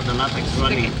coming out, the latex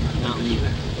running down here.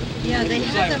 Yeah, they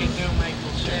have them.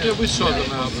 Yeah, we saw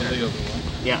them out the other one.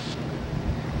 Yeah.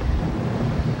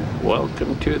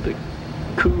 Welcome to the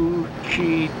Cu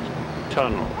Chi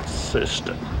Tunnel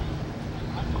system.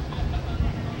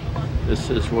 This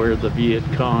is where the Viet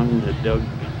Cong had dug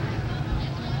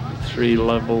 3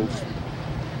 levels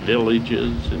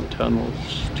villages and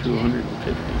tunnels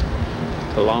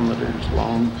 250 kilometers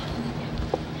long.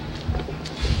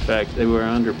 In fact, they were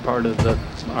under part of the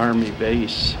Army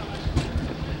base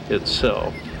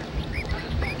itself.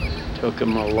 Took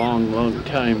them a long, long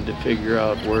time to figure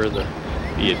out where the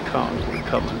Viet Cong were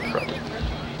coming from.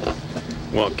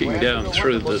 Walking down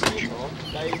through the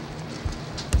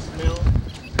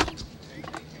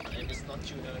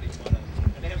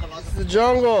It's the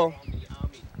jungle.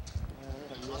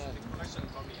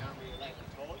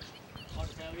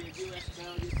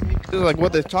 This is like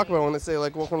what they talk about when they say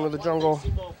like welcome to the jungle.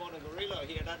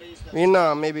 You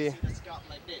know, maybe.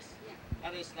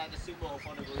 That is like the symbol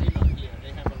for the gorilla here.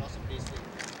 They have a lot of these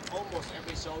things. Almost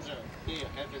every soldier here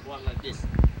has one like this.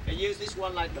 They use this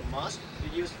one like the mask.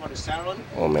 They use for the saron.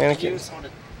 Oh, mannequins. They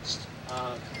use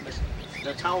for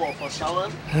the towel for shower.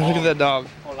 Look at that dog.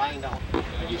 Or lying down.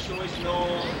 Are you sure it's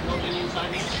nothing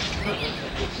inside here?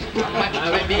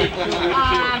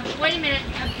 Wait a minute.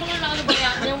 Pull it all the way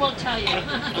out, and then we'll tell you.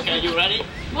 Okay, you ready?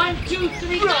 1, 2,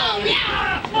 3, go!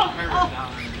 Yeah!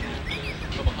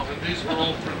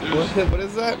 What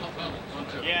is that?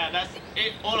 Yeah, that's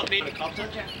it. All of these helicopter.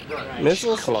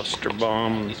 Missiles? cluster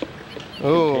bombs,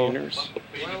 Oh. containers.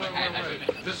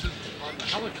 Wait. This is on the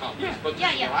helicopters, but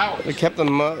Yeah, yeah. They kept the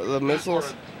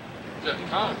missiles.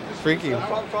 Freaky.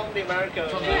 From the American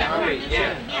Army,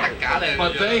 yeah.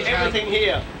 But they have everything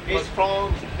here is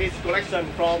from this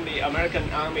collection from the American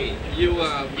Army.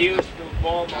 Used to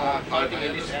bomb fighting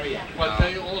in this area. But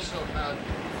they also had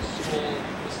small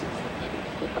missiles that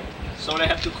they So they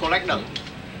have to collect them.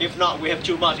 If not, we have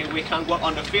too much and we can't work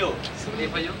on the field.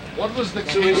 What was the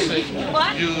casing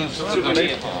used for the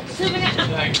napalm?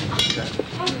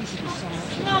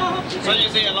 So you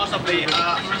see a lot of the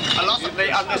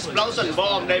explosion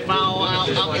bomb they found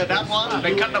after that one,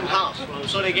 they cut them half.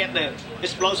 So they get the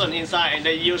explosion inside and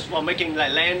they use for making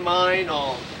like landmine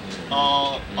or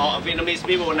Vietnamese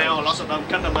people now, lots of them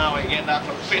cut them out and get that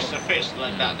from fish to fish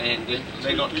like that, and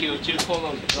they got killed too.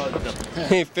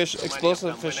 Hey, fish,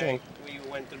 explosive fishing. We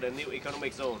went to the new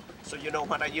economic zone. So you know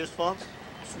what I use for?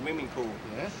 Swimming pool.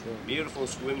 Yeah, sure. Beautiful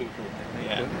swimming pool.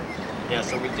 Yeah. Yeah,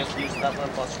 so we just use that one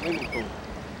for swimming pool.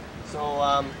 So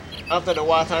after the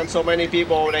wartime, so many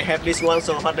people, they have this one,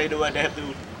 so what they do, they have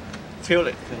to fill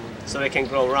it so they can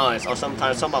grow rice, or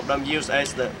sometimes some of them use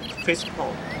as the fish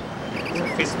pond. So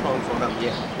fish pond for them,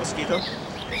 yeah. Mosquito.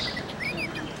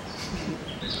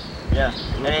 Yeah,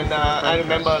 and I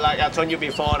remember, like I told you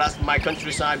before, that's my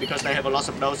countryside because they have a lot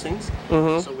of those things.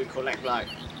 So we collect like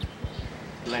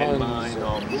landmine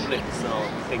or bullets or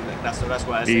things like that. So that's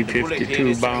why I said the bullet here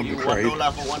is you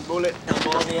 $1 for one bullet,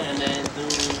 come on here and then do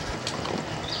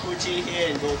Kuchi here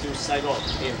and go to Saigon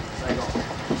here, Saigon.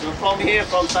 So from here,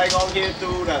 from Saigon here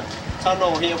to the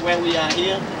tunnel here where we are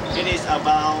here, it is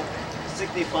about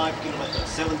 65 kilometers,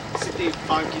 70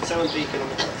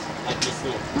 kilometers, like this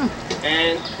here.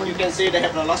 And you can see they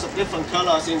have a lot of different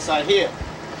colors inside here.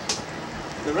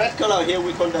 The red color here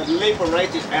we call the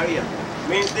liberated area.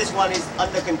 Means this one is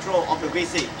under control of the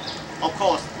VC. Of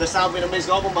course, the South Vietnamese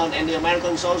government and the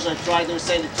American soldiers try to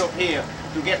send the troop here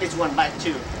to get this one back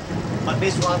too. But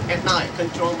this one at night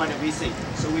controlled by the VC.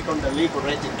 So we call the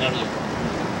liberated area.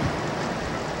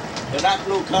 The dark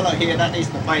blue color here, that is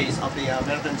the base of the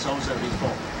American soldier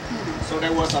before. So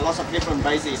there was a lot of different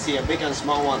bases here, big and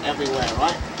small one everywhere,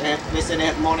 right? They say they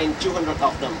have more than 200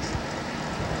 of them.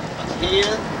 But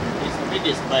here is the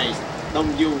biggest base,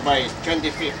 Dong Du base,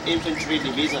 25th Infantry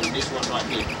Division, this one right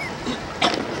here.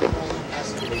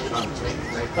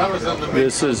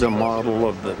 This is a model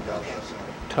of the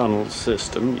tunnel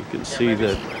system. You can see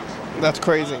that that's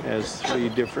crazy. It has 3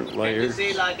 different layers.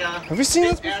 Have you seen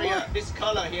this before? This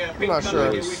color here, I'm not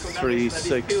sure. It's 3,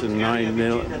 6, and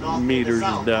 9 meters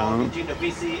down.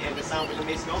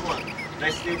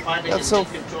 That's so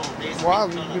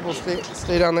wild. People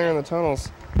stay down there in the tunnels.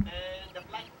 And the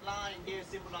black line here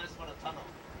symbolizes for the tunnel.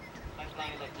 Black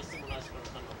line like this symbolizes for the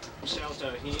tunnel.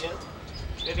 Shelter here.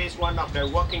 It is one of the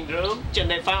working room. And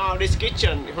they found out this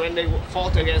kitchen when they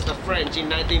fought against the French in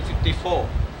 1954.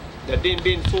 The Dien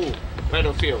Bien Phu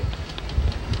battlefield.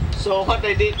 So what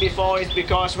they did before is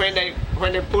because when they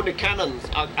put the cannons,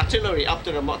 artillery up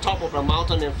to the top of the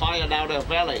mountain and fire down the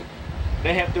valley,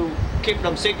 they have to keep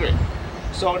them secret.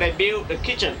 So they built the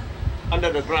kitchen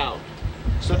under the ground.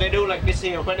 So they do like this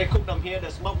here. When they cook them here,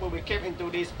 the smoke will be kept into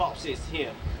these boxes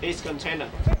here, these containers.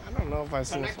 I don't know if I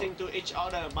see connecting to each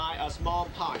other by a small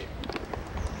pipe.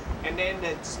 And then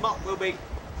the smoke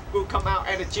will come out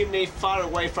at the chimney far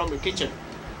away from the kitchen.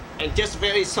 And just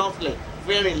very softly,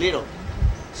 very little.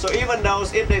 So even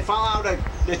those, if they found out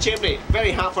the chimney,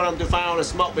 very hard for them to find out the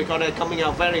smoke because they're coming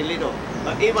out very little.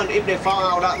 But even if they found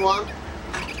out that one,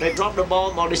 they drop the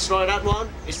bomb or destroy that one,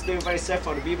 it's still very safe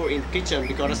for the people in the kitchen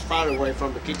because it's far away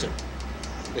from the kitchen,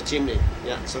 the chimney.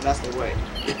 Yeah, so that's the way.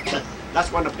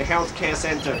 That's one of the healthcare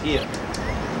center here.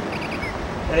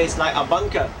 That is like a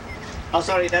bunker. Oh,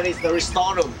 sorry, that is the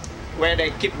restore room where they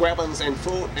keep weapons and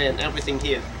food and everything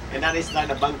here. And that is like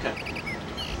a bunker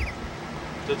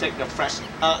to take the fresh.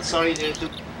 Sorry,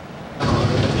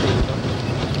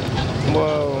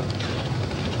 Whoa.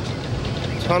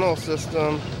 Tunnel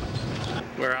system.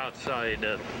 We're outside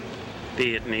a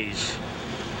Vietnamese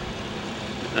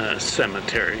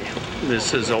cemetery.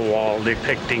 This is a wall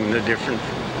depicting the different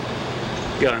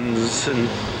guns and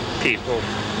people,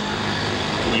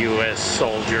 U.S.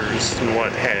 soldiers and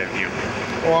what have you.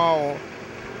 Wow.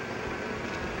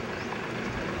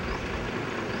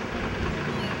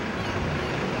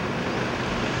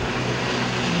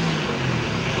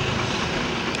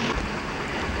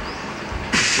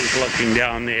 Looking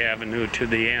down the avenue to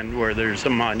the end where there's a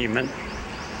monument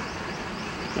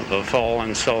of a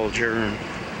fallen soldier and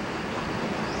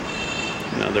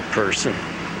another person.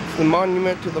 It's the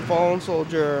monument to the fallen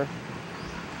soldier.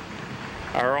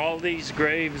 Are all these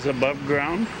graves above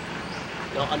ground?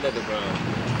 No, under the ground.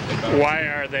 Why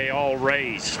are they all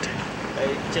raised?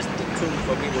 Just the tomb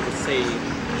for people to see.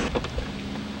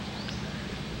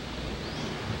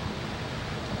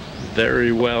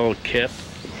 Very well kept.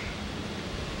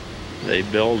 They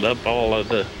build up all of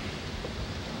the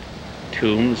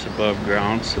tombs above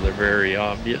ground, so they're very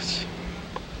obvious.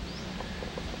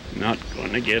 Not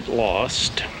going to get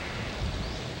lost.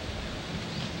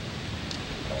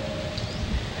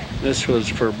 This was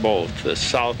for both the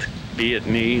South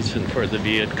Vietnamese and for the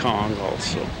Viet Cong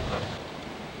also.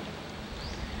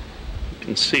 You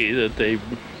can see that they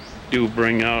do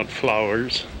bring out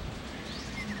flowers.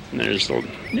 And there's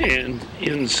an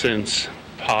incense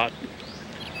pot.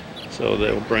 So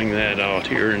they'll bring that out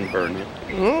here and burn it.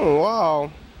 Oh,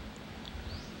 wow.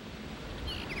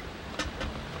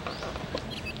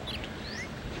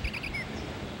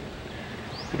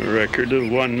 A record of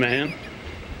one man.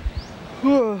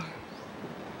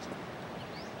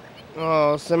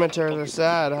 Oh, cemeteries are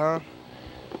sad, huh?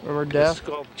 Remember death? The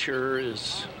sculpture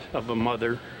is of a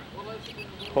mother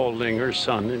holding her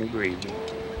son in grieving.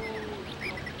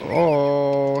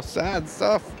 Oh, sad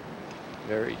stuff.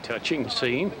 Very touching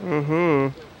scene. Mm-hmm.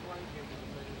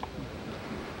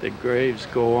 The graves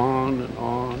go on and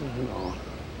on and on.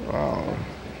 Wow.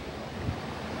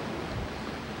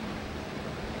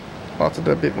 Lots of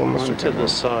dead people must have to the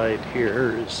side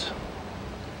here is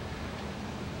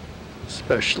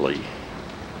especially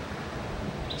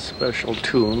special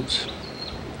tombs.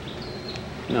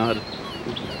 Not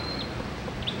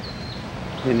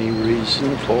any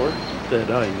reason for it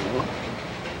that I know of.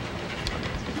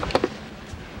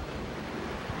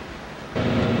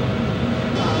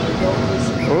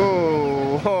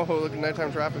 Oh, look at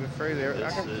nighttime traffic. It's crazy.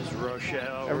 This is rush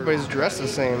hour. Everybody's dressed the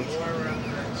same.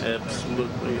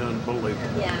 Absolutely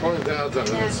unbelievable. Going downtown,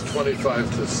 it's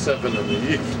 25 to 7 in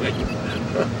the evening.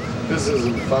 This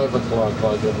isn't 5 o'clock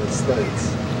like in the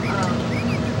States.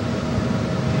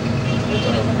 We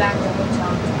can come back to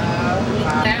hotel.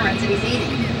 Parents, he's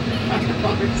eating on the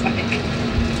motorcycle.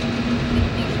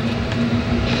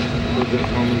 We'll get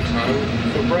home in time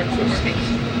for breakfast.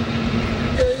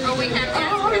 Oh, we have to.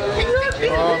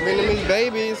 Oh, Vietnamese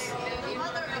babies.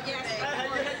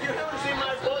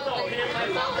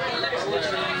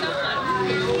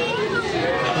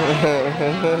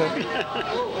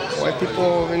 White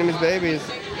people, Vietnamese babies.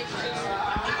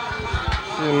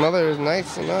 The mother is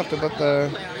nice enough to let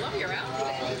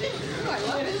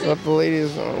the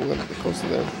ladies get close to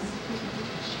them.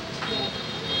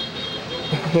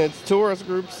 It's tourist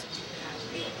groups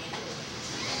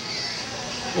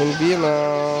in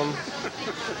Vietnam.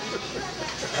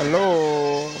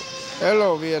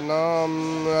 Hello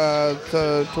Vietnam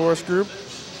tourist group.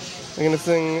 They're gonna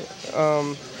sing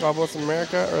God Bless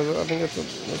America, or I think it's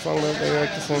the song that they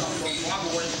like to sing.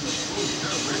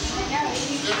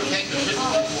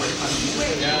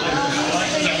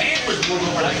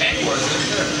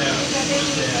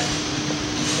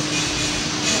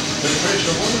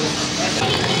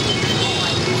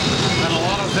 And a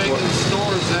lot of vacant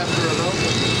stores after it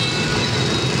opened.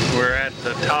 We're at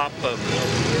the top of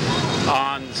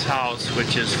On's house,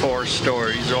 which is 4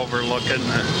 stories overlooking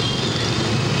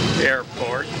the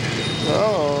airport.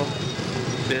 Oh.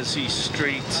 Busy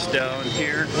streets down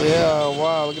here. Yeah,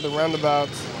 wow, look at the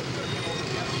roundabouts.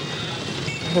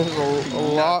 There's a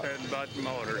lot. Nothing but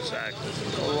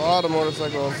motorcycles. A lot of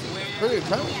motorcycles.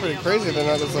 pretty crazy. They're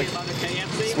not just like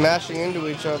smashing into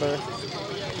each other.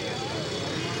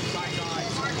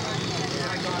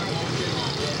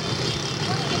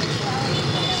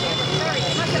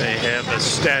 They have a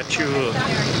statue of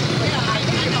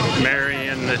Mary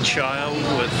and the Child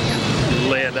with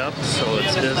lit up so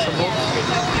it's visible.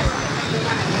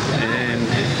 And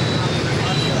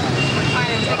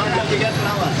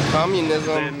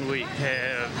communism. Then we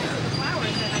have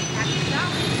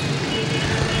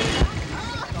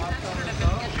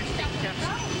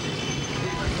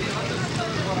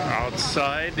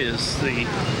outside is the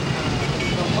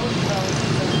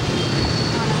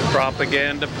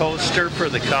propaganda poster for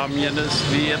the communist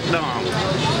Vietnam.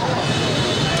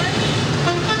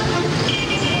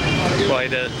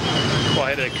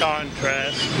 Quite a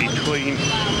contrast between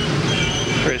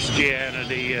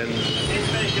Christianity and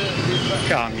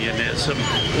communism.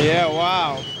 Yeah,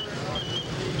 wow.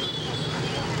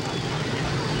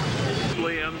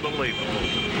 Unbelievable.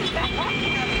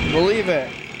 Believe it.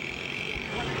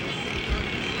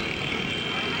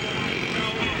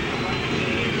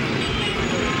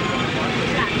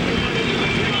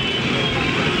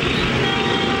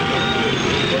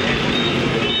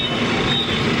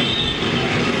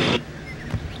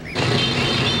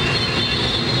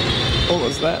 What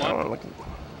was that? I want to look.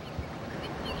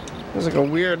 There's like a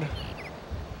weird.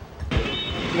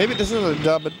 Maybe this is a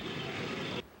dub.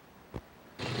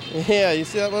 Yeah, you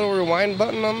see that little rewind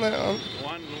button on there?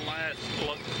 One last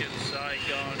look at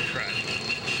Saigon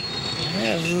Trash.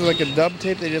 Yeah, this is like a dub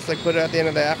tape. They just like put it at the end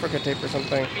of the Africa tape or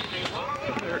something.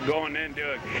 They're going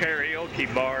into a karaoke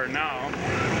bar now.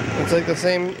 It's like the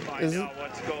same. Find out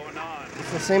what's going on.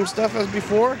 It's the same stuff as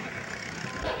before.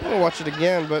 I'm gonna watch it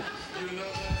again, but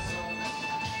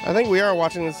I think we are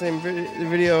watching the same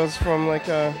videos from like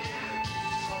a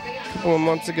couple of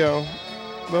months ago.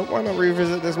 But why not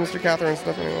revisit this Mr. Catherine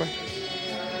stuff anyway?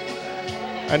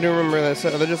 I do remember this.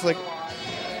 They're just like,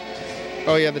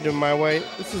 oh yeah, they're doing My Way.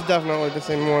 This is definitely the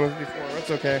same one as before. That's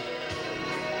okay.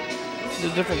 This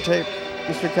is a different tape.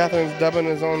 Mr. Catherine's dubbing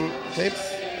his own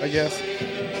tapes, I guess.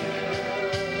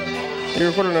 He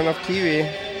recorded enough TV.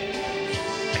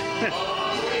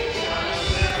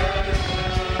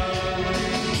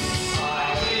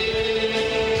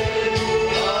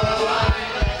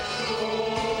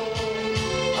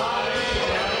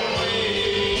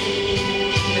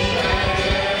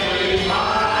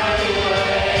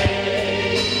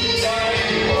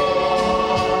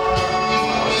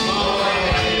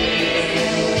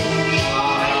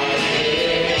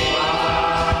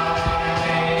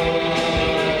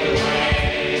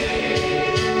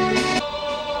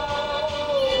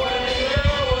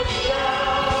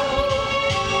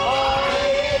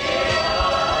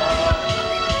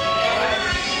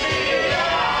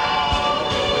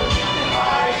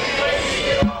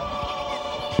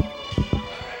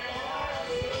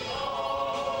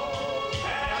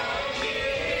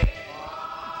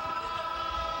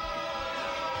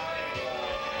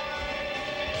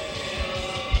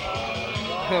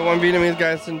 One Vietnamese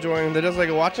guy's enjoying. They're just like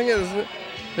watching it.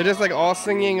 They're just like all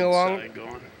singing along.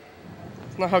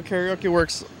 It's not how karaoke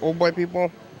works, old white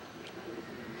people.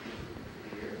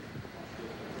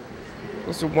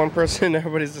 Just one person,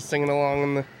 everybody's just singing along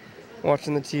and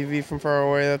watching the TV from far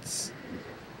away. That's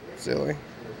silly.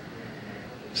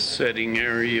 Sitting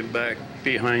area back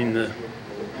behind the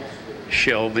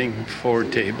shelving, 4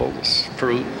 tables,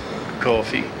 fruit,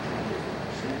 coffee,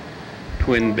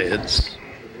 twin beds.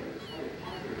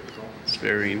 It's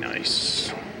very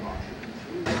nice.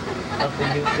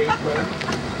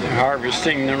 They're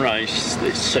harvesting the rice.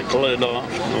 They sickle it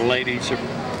off. The ladies are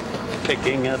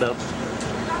picking it up,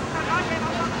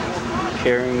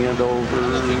 carrying it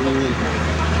over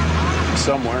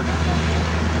somewhere.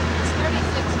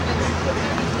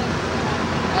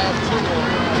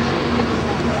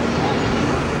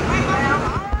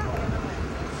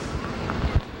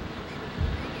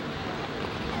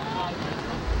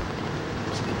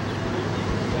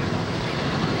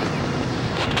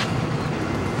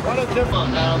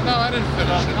 No, I didn't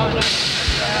finish it.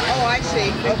 Oh, I see.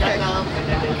 Okay. And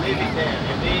then they leave it there.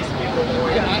 And these people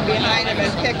were behind him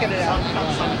and picking it up.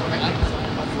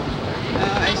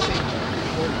 I see.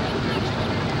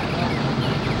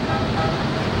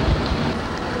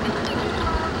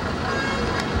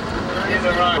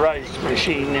 Rice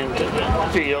machine into the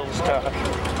fields to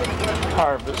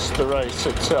harvest the rice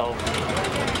itself.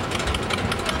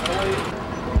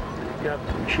 Got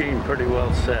the machine pretty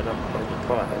well set up by the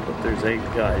pile, but there's 8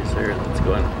 guys there that's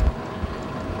going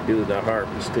to do the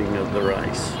harvesting of the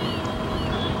rice.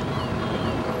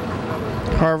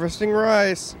 Harvesting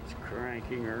rice. He's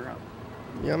cranking her up.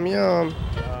 Yum yum.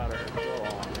 Got her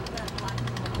going.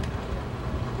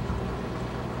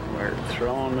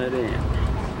 throwing it in.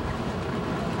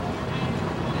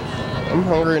 I'm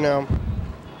hungry now.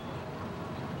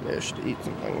 Maybe I should eat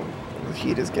something. The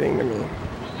heat is getting to me.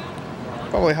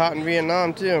 Probably hot in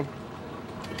Vietnam too. I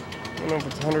don't know if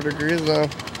it's 100 degrees though.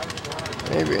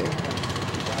 Maybe.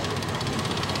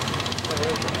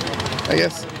 I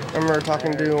guess I remember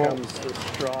talking to. Here comes the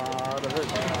straw out of it.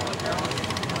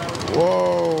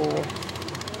 Whoa.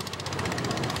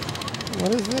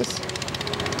 What is this?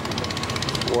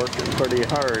 Working pretty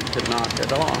hard to knock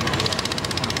it off.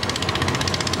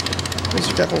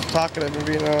 Mr. Catherine's talkative in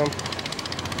Vietnam.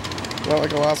 Not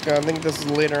like Alaska. I think this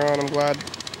is later on. I'm glad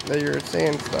that you're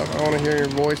saying stuff. I want to hear your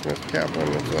voice, Mr.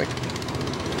 Catherine. It's like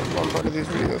one part of these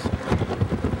videos.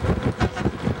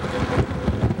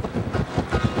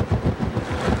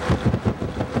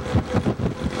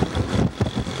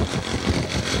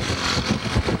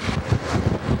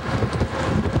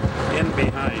 In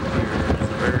behind here is a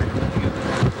very cute.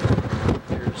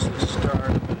 Here's the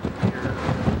start of it here.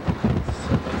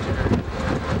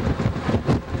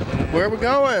 Cemetery. Where are we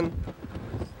going?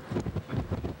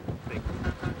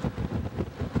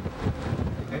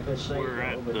 We're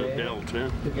at the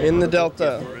Delta. In the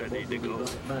Delta. Ready to go.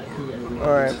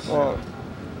 Alright, well.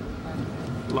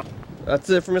 That's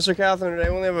it for Mr. Catherine today.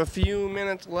 We only have a few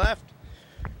minutes left.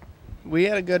 We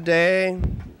had a good day,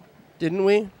 didn't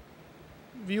we?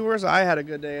 Viewers, I had a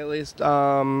good day at least.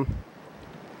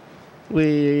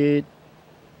 We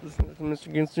listened to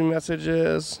Mr. Ginsu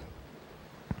messages.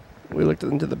 We looked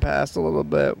into the past a little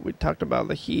bit. We talked about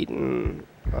the heat and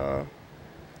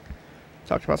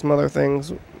talked about some other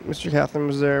things. Mr. Catherine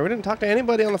was there. We didn't talk to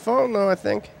anybody on the phone though, I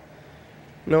think.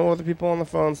 No other people on the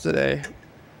phones today.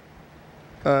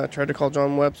 Tried to call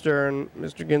John Webster and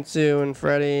Mr. Ginsu and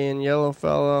Freddie and Yellow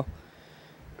Fellow.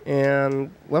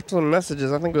 And left some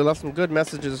messages. I think we left some good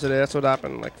messages today. That's what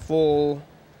happened. Like full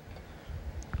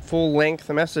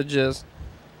length messages.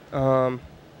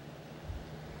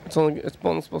 It's only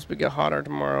supposed to get hotter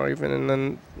tomorrow even, and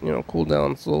then cool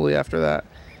down slowly after that.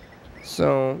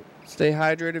 So stay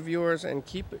hydrated, viewers, and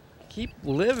keep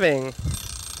living.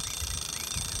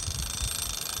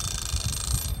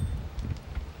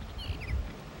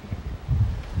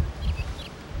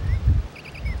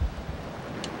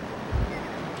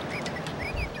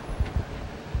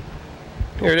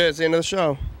 Here it is, the end of the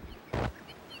show.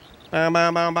 Bam,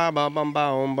 bam, bam, bam, bam, bam,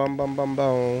 bam, bam, bam, bam,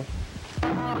 bam.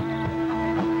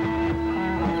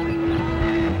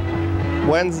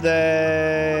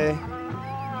 Wednesday.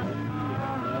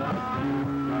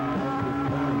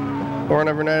 Or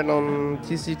every night on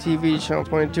TCTV, channel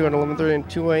 22 at 11:30 and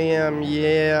 2 a.m.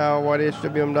 Yeah,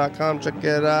 YDHWM.com. Check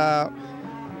it out.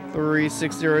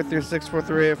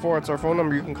 360-836-4384. It's our phone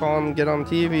number. You can call and get on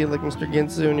TV like Mr.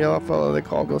 Ginsu and Yellow Fellow. They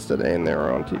called us today and they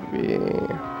were on TV.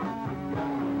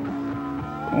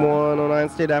 109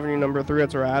 State Avenue, number 3.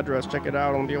 That's our address. Check it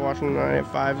out. Olympia, Washington,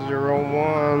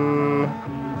 98501.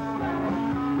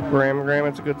 Graham,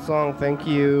 it's a good song. Thank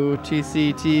you.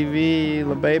 TCTV,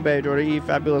 La Bebe, Jordan E,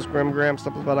 Fabulous, Graham,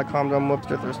 StuffAbout.com, John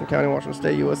Webster, Thurston County, Washington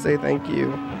State, USA. Thank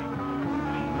you.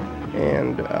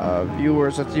 And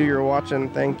viewers, that's you. You're watching.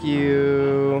 Thank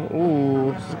you.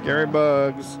 Ooh, scary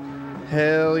bugs.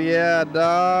 Hell yeah,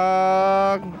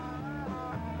 dog.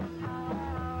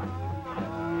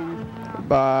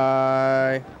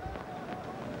 Bye.